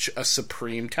such a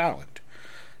supreme talent?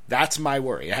 That's my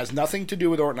worry. It has nothing to do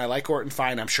with Orton. I like Orton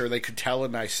fine. I'm sure they could tell a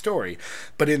nice story.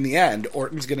 But in the end,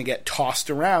 Orton's going to get tossed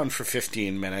around for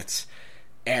 15 minutes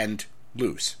and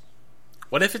lose.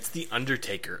 What if it's The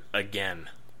Undertaker again?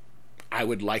 I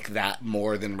would like that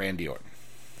more than Randy Orton.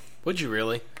 Would you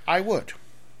really? I would.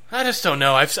 I just don't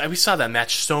know. We saw that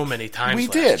match so many times we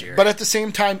last did, year. But at the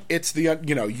same time, it's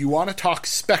you want to talk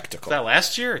spectacle. Was that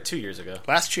last year or 2 years ago?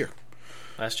 Last year.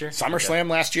 Last year? SummerSlam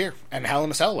last year, and Hell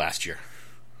in a Cell last year.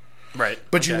 Right.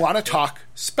 But you want to talk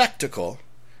spectacle.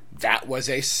 That was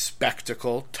a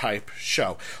spectacle-type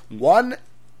show. One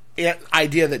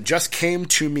idea that just came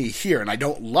to me here, and I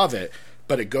don't love it,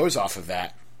 but it goes off of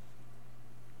that.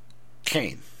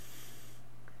 Kane.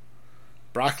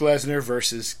 Brock Lesnar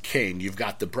versus Kane. You've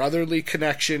got the brotherly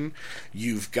connection.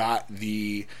 You've got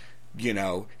the,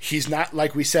 he's not,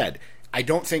 like we said, I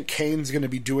don't think Kane's going to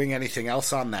be doing anything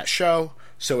else on that show,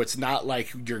 so it's not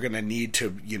like you're going to need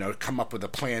to, come up with a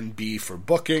plan B for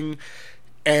booking.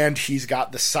 And he's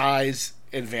got the size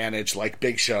advantage, like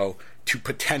Big Show, to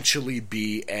potentially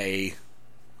be a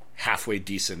halfway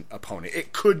decent opponent.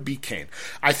 It could be Kane.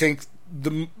 I think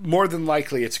more than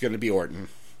likely it's going to be Orton.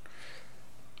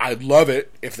 I'd love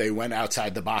it if they went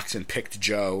outside the box and picked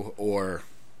Joe or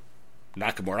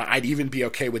Nakamura. I'd even be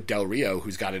okay with Del Rio,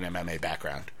 who's got an MMA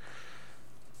background.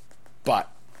 But,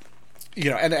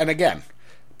 and again,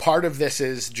 part of this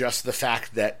is just the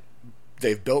fact that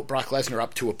they've built Brock Lesnar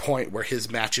up to a point where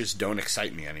his matches don't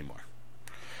excite me anymore.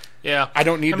 Yeah. I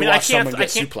don't need to watch someone get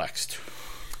suplexed.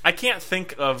 I can't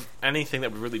think of anything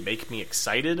that would really make me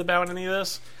excited about any of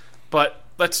this, but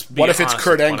let's be honest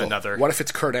with one another. What if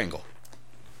it's Kurt Angle?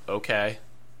 Okay.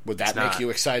 Would that make you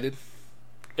excited?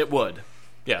 It would,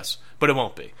 yes, but it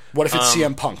won't be. What if it's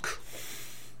CM Punk?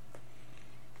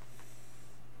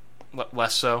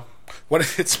 Less so. What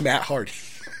if it's Matt Hardy?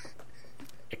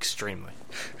 Extremely.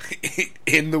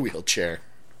 In the wheelchair.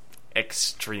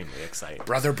 Extremely exciting.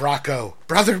 Brother Brocco!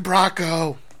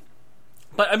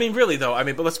 But, really, though,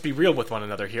 but let's be real with one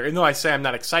another here. Even though I say I'm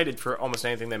not excited for almost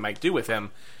anything they might do with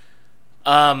him,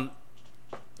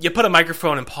 you put a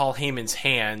microphone in Paul Heyman's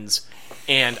hands,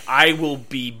 and I will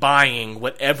be buying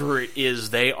whatever it is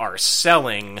they are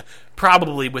selling,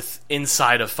 probably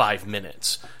inside of 5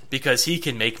 minutes, because he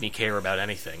can make me care about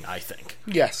anything, I think.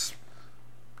 Yes,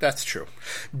 that's true.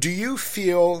 Do you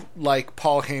feel like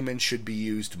Paul Heyman should be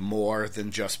used more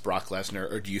than just Brock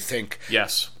Lesnar, or do you think...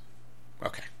 Yes.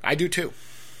 Okay, I do too.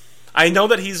 I know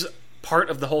that he's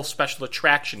part of the whole special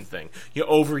attraction thing. You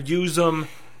overuse him,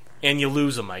 and you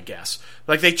lose him, I guess.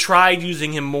 Like, they tried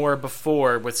using him more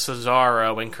before with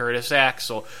Cesaro and Curtis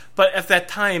Axel, but at that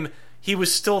time, he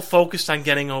was still focused on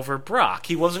getting over Brock.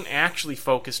 He wasn't actually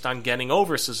focused on getting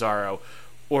over Cesaro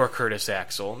or Curtis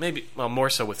Axel. Maybe, well, more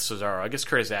so with Cesaro. I guess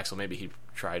Curtis Axel, maybe he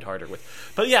tried harder with.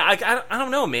 But yeah, I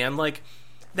don't know, man. Like,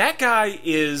 that guy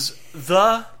is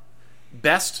the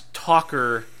best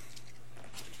talker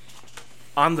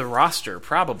on the roster,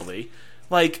 probably.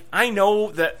 Like, I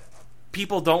know that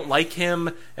people don't like him,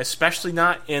 especially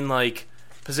not in, like,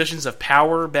 positions of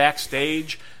power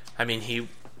backstage. He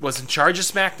was in charge of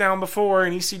SmackDown before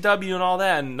and ECW and all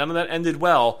that, and none of that ended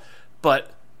well.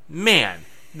 But, man,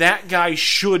 that guy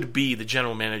should be the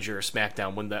general manager of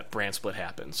SmackDown when that brand split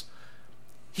happens.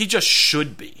 He just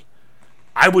should be.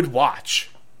 I would watch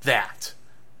that.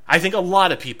 I think a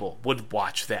lot of people would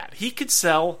watch that. He could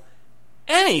sell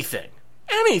anything.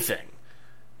 Anything.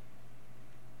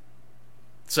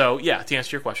 So, yeah, to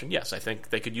answer your question, yes, I think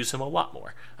they could use him a lot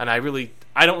more. And I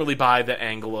don't really buy the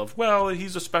angle of, well,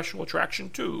 he's a special attraction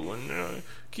too, and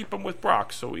keep him with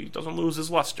Brock so he doesn't lose his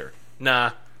luster.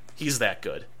 Nah, he's that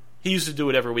good. He used to do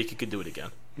it every week, he could do it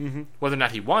again. Mm-hmm. Whether or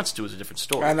not he wants to is a different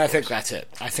story. And I think that's it.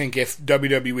 I think if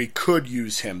WWE could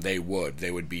use him, they would.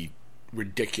 They would be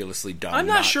ridiculously dumb. I'm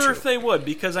not sure to. if they would,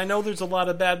 because I know there's a lot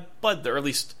of bad blood there, or at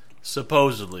least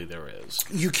supposedly there is.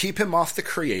 You keep him off the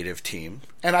creative team,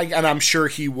 and I'm sure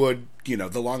he would.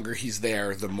 The longer he's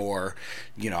there, the more.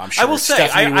 I'm sure I will say,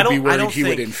 Stephanie would be worried don't he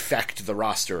think, would infect the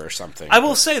roster or something. I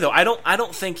will say though, I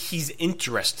don't think he's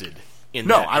interested in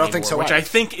that I don't think so which either. I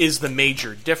think is the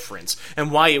major difference,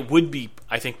 and why it would be,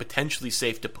 I think, potentially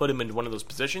safe to put him into one of those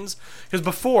positions. Because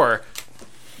before,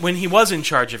 when he was in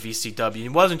charge of ECW, he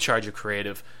was in charge of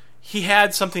creative, he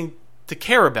had something to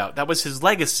care about. That was his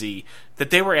legacy,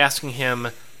 that they were asking him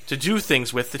to do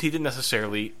things with that he didn't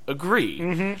necessarily agree.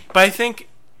 Mm-hmm. But I think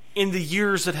in the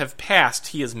years that have passed,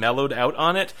 he has mellowed out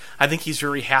on it. I think he's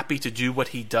very happy to do what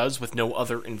he does with no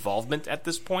other involvement at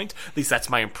this point. At least that's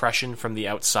my impression from the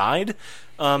outside.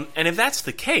 And if that's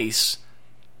the case,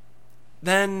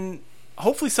 then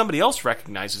hopefully somebody else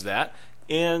recognizes that.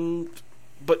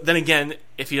 But then again,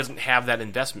 if he doesn't have that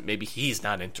investment, maybe he's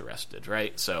not interested,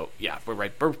 right? So, yeah, we're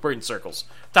right. We're in circles.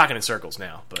 Talking in circles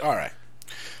now. But. All right.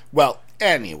 Well,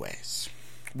 anyways,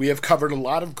 we have covered a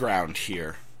lot of ground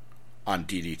here on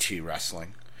DDT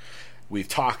Wrestling. We've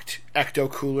talked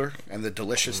Ecto Cooler and the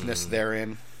deliciousness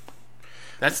therein.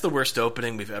 That's the worst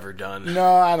opening we've ever done.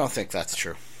 No, I don't think that's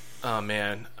true. Oh,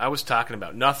 man. I was talking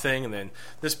about nothing, and then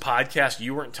this podcast,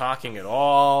 you weren't talking at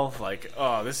all. Like,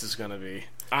 oh, this is going to be...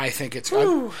 I think it's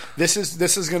this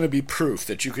is going to be proof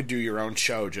that you could do your own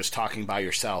show just talking by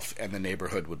yourself and the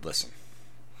neighborhood would listen.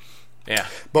 Yeah.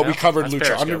 But we covered Lucha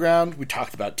Periscope. Underground. We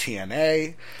talked about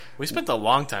TNA. We spent a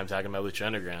long time talking about Lucha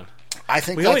Underground. I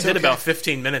think we that's only did okay. about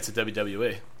 15 minutes at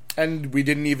WWE. And we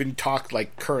didn't even talk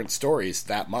like current stories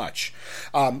that much,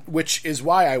 which is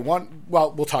why I want. Well,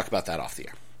 we'll talk about that off the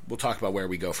air. We'll talk about where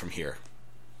we go from here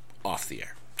off the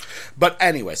air. But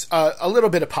anyways, a little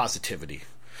bit of positivity.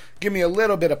 Give me a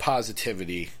little bit of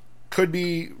positivity. Could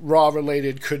be Raw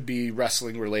related, could be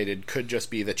wrestling related, could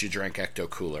just be that you drank Ecto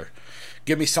Cooler.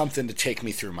 Give me something to take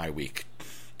me through my week.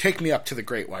 Take me up to the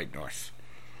Great White North.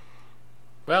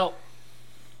 Well,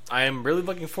 I am really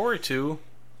looking forward to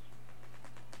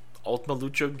Ultima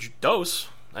Lucha Dos.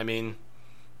 I mean,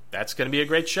 that's going to be a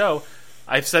great show.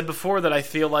 I've said before that I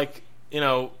feel like,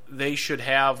 they should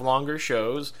have longer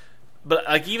shows.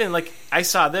 But even I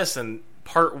saw this and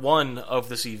part one of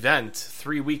this event,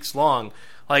 3 weeks long.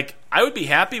 I would be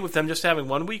happy with them just having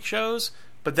 1 week shows,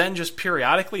 but then just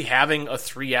periodically having a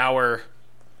 3-hour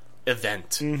event.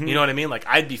 Mm-hmm. You know what I mean?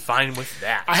 I'd be fine with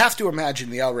that. I have to imagine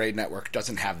the El Rey Network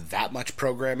doesn't have that much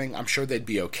programming. I'm sure they'd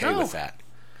be okay with that.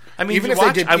 I mean,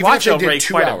 I watch El Rey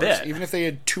quite a bit. Even if they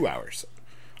had 2 hours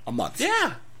a month.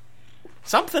 Yeah.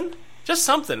 Something. Just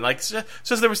something.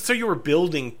 So you were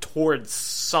building towards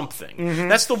something. Mm-hmm.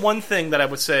 That's the one thing that I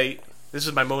would say. This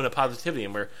is my moment of positivity,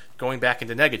 and we're going back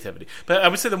into negativity. But I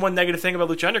would say the one negative thing about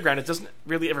Lucha Underground, it doesn't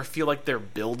really ever feel like they're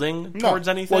building towards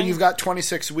anything. Well, you've got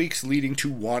 26 weeks leading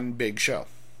to one big show.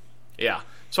 Yeah.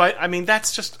 So, I mean,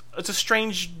 it's a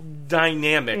strange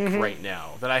dynamic right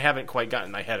now that I haven't quite gotten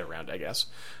my head around, I guess.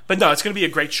 But no, it's going to be a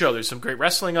great show. There's some great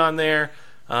wrestling on there.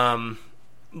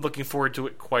 Looking forward to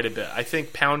it quite a bit. I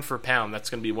think pound for pound, that's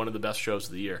going to be one of the best shows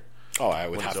of the year. Oh, I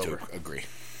would have to agree.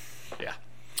 Yeah.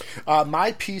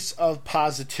 My piece of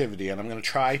positivity, and I'm going to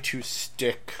try to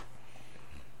stick...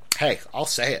 Hey, I'll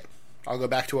say it. I'll go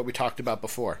back to what we talked about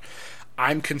before.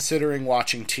 I'm considering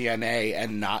watching TNA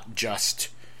and not just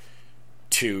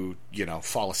to,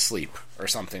 fall asleep or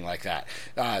something like that.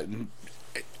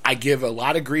 I give a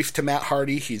lot of grief to Matt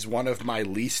Hardy. He's one of my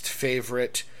least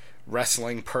favorite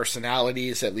wrestling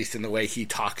personalities, at least in the way he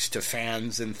talks to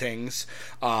fans and things.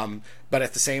 But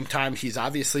at the same time, he's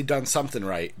obviously done something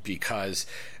right, because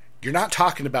you're not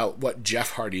talking about what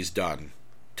Jeff Hardy's done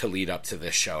to lead up to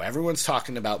this show. Everyone's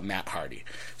talking about Matt Hardy.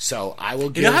 So I will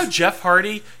give... You know how Jeff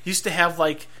Hardy used to have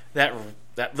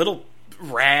that little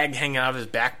rag hanging out of his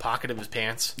back pocket of his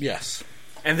pants? Yes.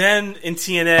 And then in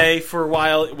TNA for a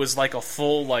while it was like a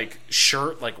full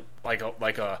shirt,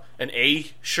 an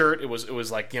A shirt. It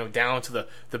was down to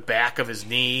the back of his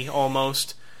knee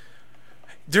almost.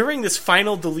 During this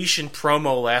final deletion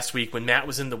promo last week when Matt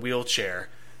was in the wheelchair,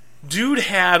 dude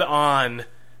had on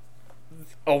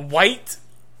a white,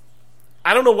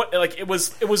 I don't know what, it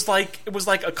was like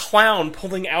a clown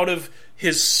pulling out of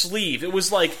his sleeve. It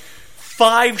was like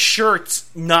 5 shirts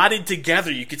knotted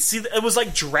together. You could see that it was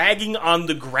dragging on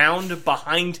the ground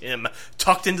behind him,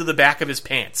 tucked into the back of his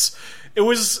pants. It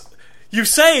was... You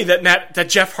say that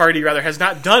Jeff Hardy has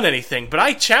not done anything, but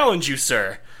I challenge you,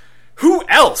 sir. Who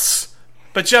else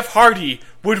but Jeff Hardy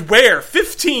would wear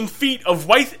 15 feet of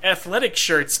white athletic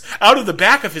shirts out of the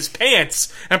back of his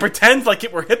pants and pretend like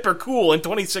it were hip or cool in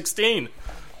 2016?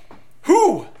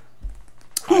 Who?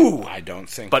 I don't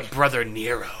think... But Brother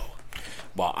Nero.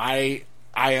 Well, I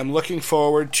am looking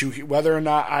forward to whether or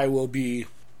not I will be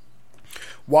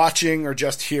watching or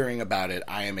just hearing about it.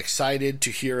 I am excited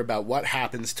to hear about what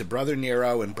happens to Brother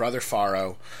Nero and Brother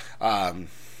Faro.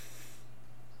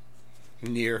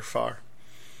 Near, far,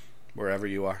 wherever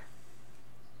you are.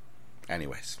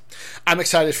 Anyways, I'm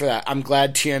excited for that. I'm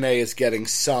glad TNA is getting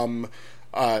some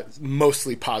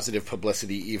mostly positive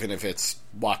publicity, even if it's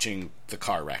watching the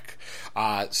car wreck.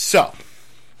 Hey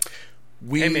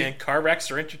man, car wrecks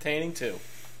are entertaining too.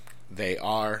 They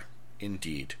are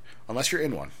indeed. Unless you're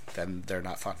in one, then they're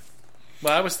not fun.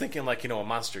 Well, I was thinking like, a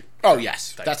monster. Oh,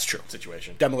 yes, that's true.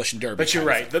 Situation. Demolition Derby. But you're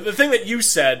right. The thing that you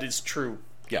said is true.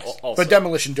 Yes, also. But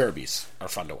demolition derbies are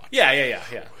fun to watch. Yeah.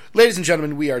 Ladies and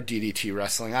gentlemen, we are DDT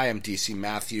Wrestling. I am DC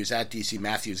Matthews at DC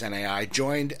Matthews NAI,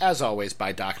 joined as always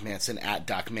by Doc Manson at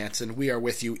Doc Manson. We are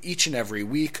with you each and every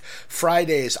week.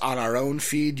 Fridays on our own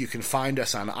feed. You can find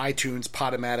us on iTunes,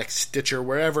 Podomatic, Stitcher,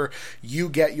 wherever you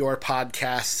get your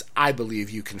podcasts. I believe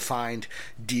you can find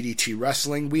DDT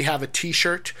Wrestling. We have a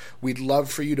t-shirt we'd love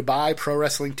for you to buy,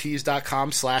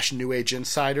 ProWrestlingTees.com/New Age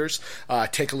Insiders.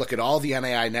 Take a look at all the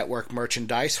NAI Network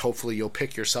merchandise. Hopefully you'll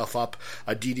pick yourself up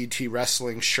a DDT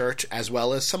Wrestling shirt, as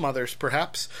well as some others,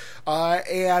 perhaps.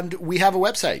 And we have a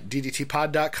website,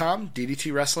 ddtpod.com,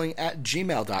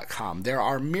 ddtwrestling@gmail.com. There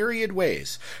are myriad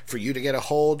ways for you to get a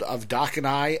hold of Doc and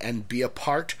I and be a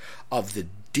part of the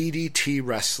DDT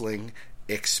Wrestling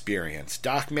experience.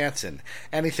 Doc Manson,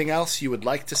 anything else you would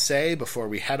like to say before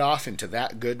we head off into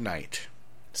that good night?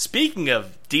 Speaking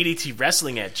of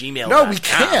ddtwrestling@gmail.com. No, we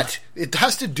can't. It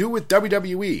has to do with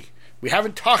WWE. We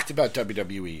haven't talked about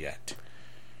WWE yet.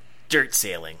 Dirt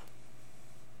sailing.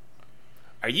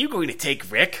 Are you going to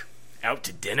take Rick out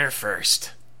to dinner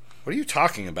first? What are you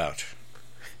talking about?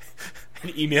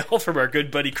 An email from our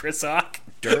good buddy Chris Hawk.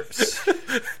 Dirts.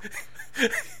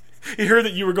 He heard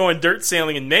that you were going dirt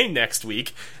sailing in Maine next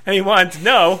week, and he wanted to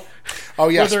know. Oh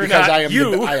yes, whether or because not I am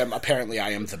the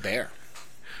bear.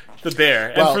 The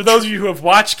bear. Well, and for those of you who have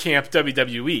watched Camp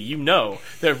WWE, you know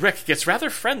that Rick gets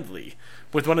rather friendly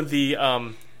with one of the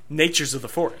natures of the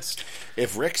forest.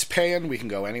 If Rick's paying, we can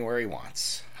go anywhere he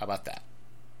wants. How about that?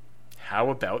 How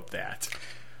about that?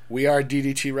 We are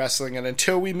DDT Wrestling, and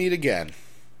until we meet again,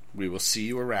 we will see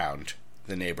you around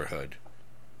the neighborhood.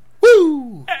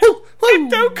 Woo! Woo! Woo!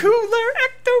 Ecto Cooler!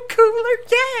 Ecto Cooler!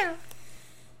 Yeah!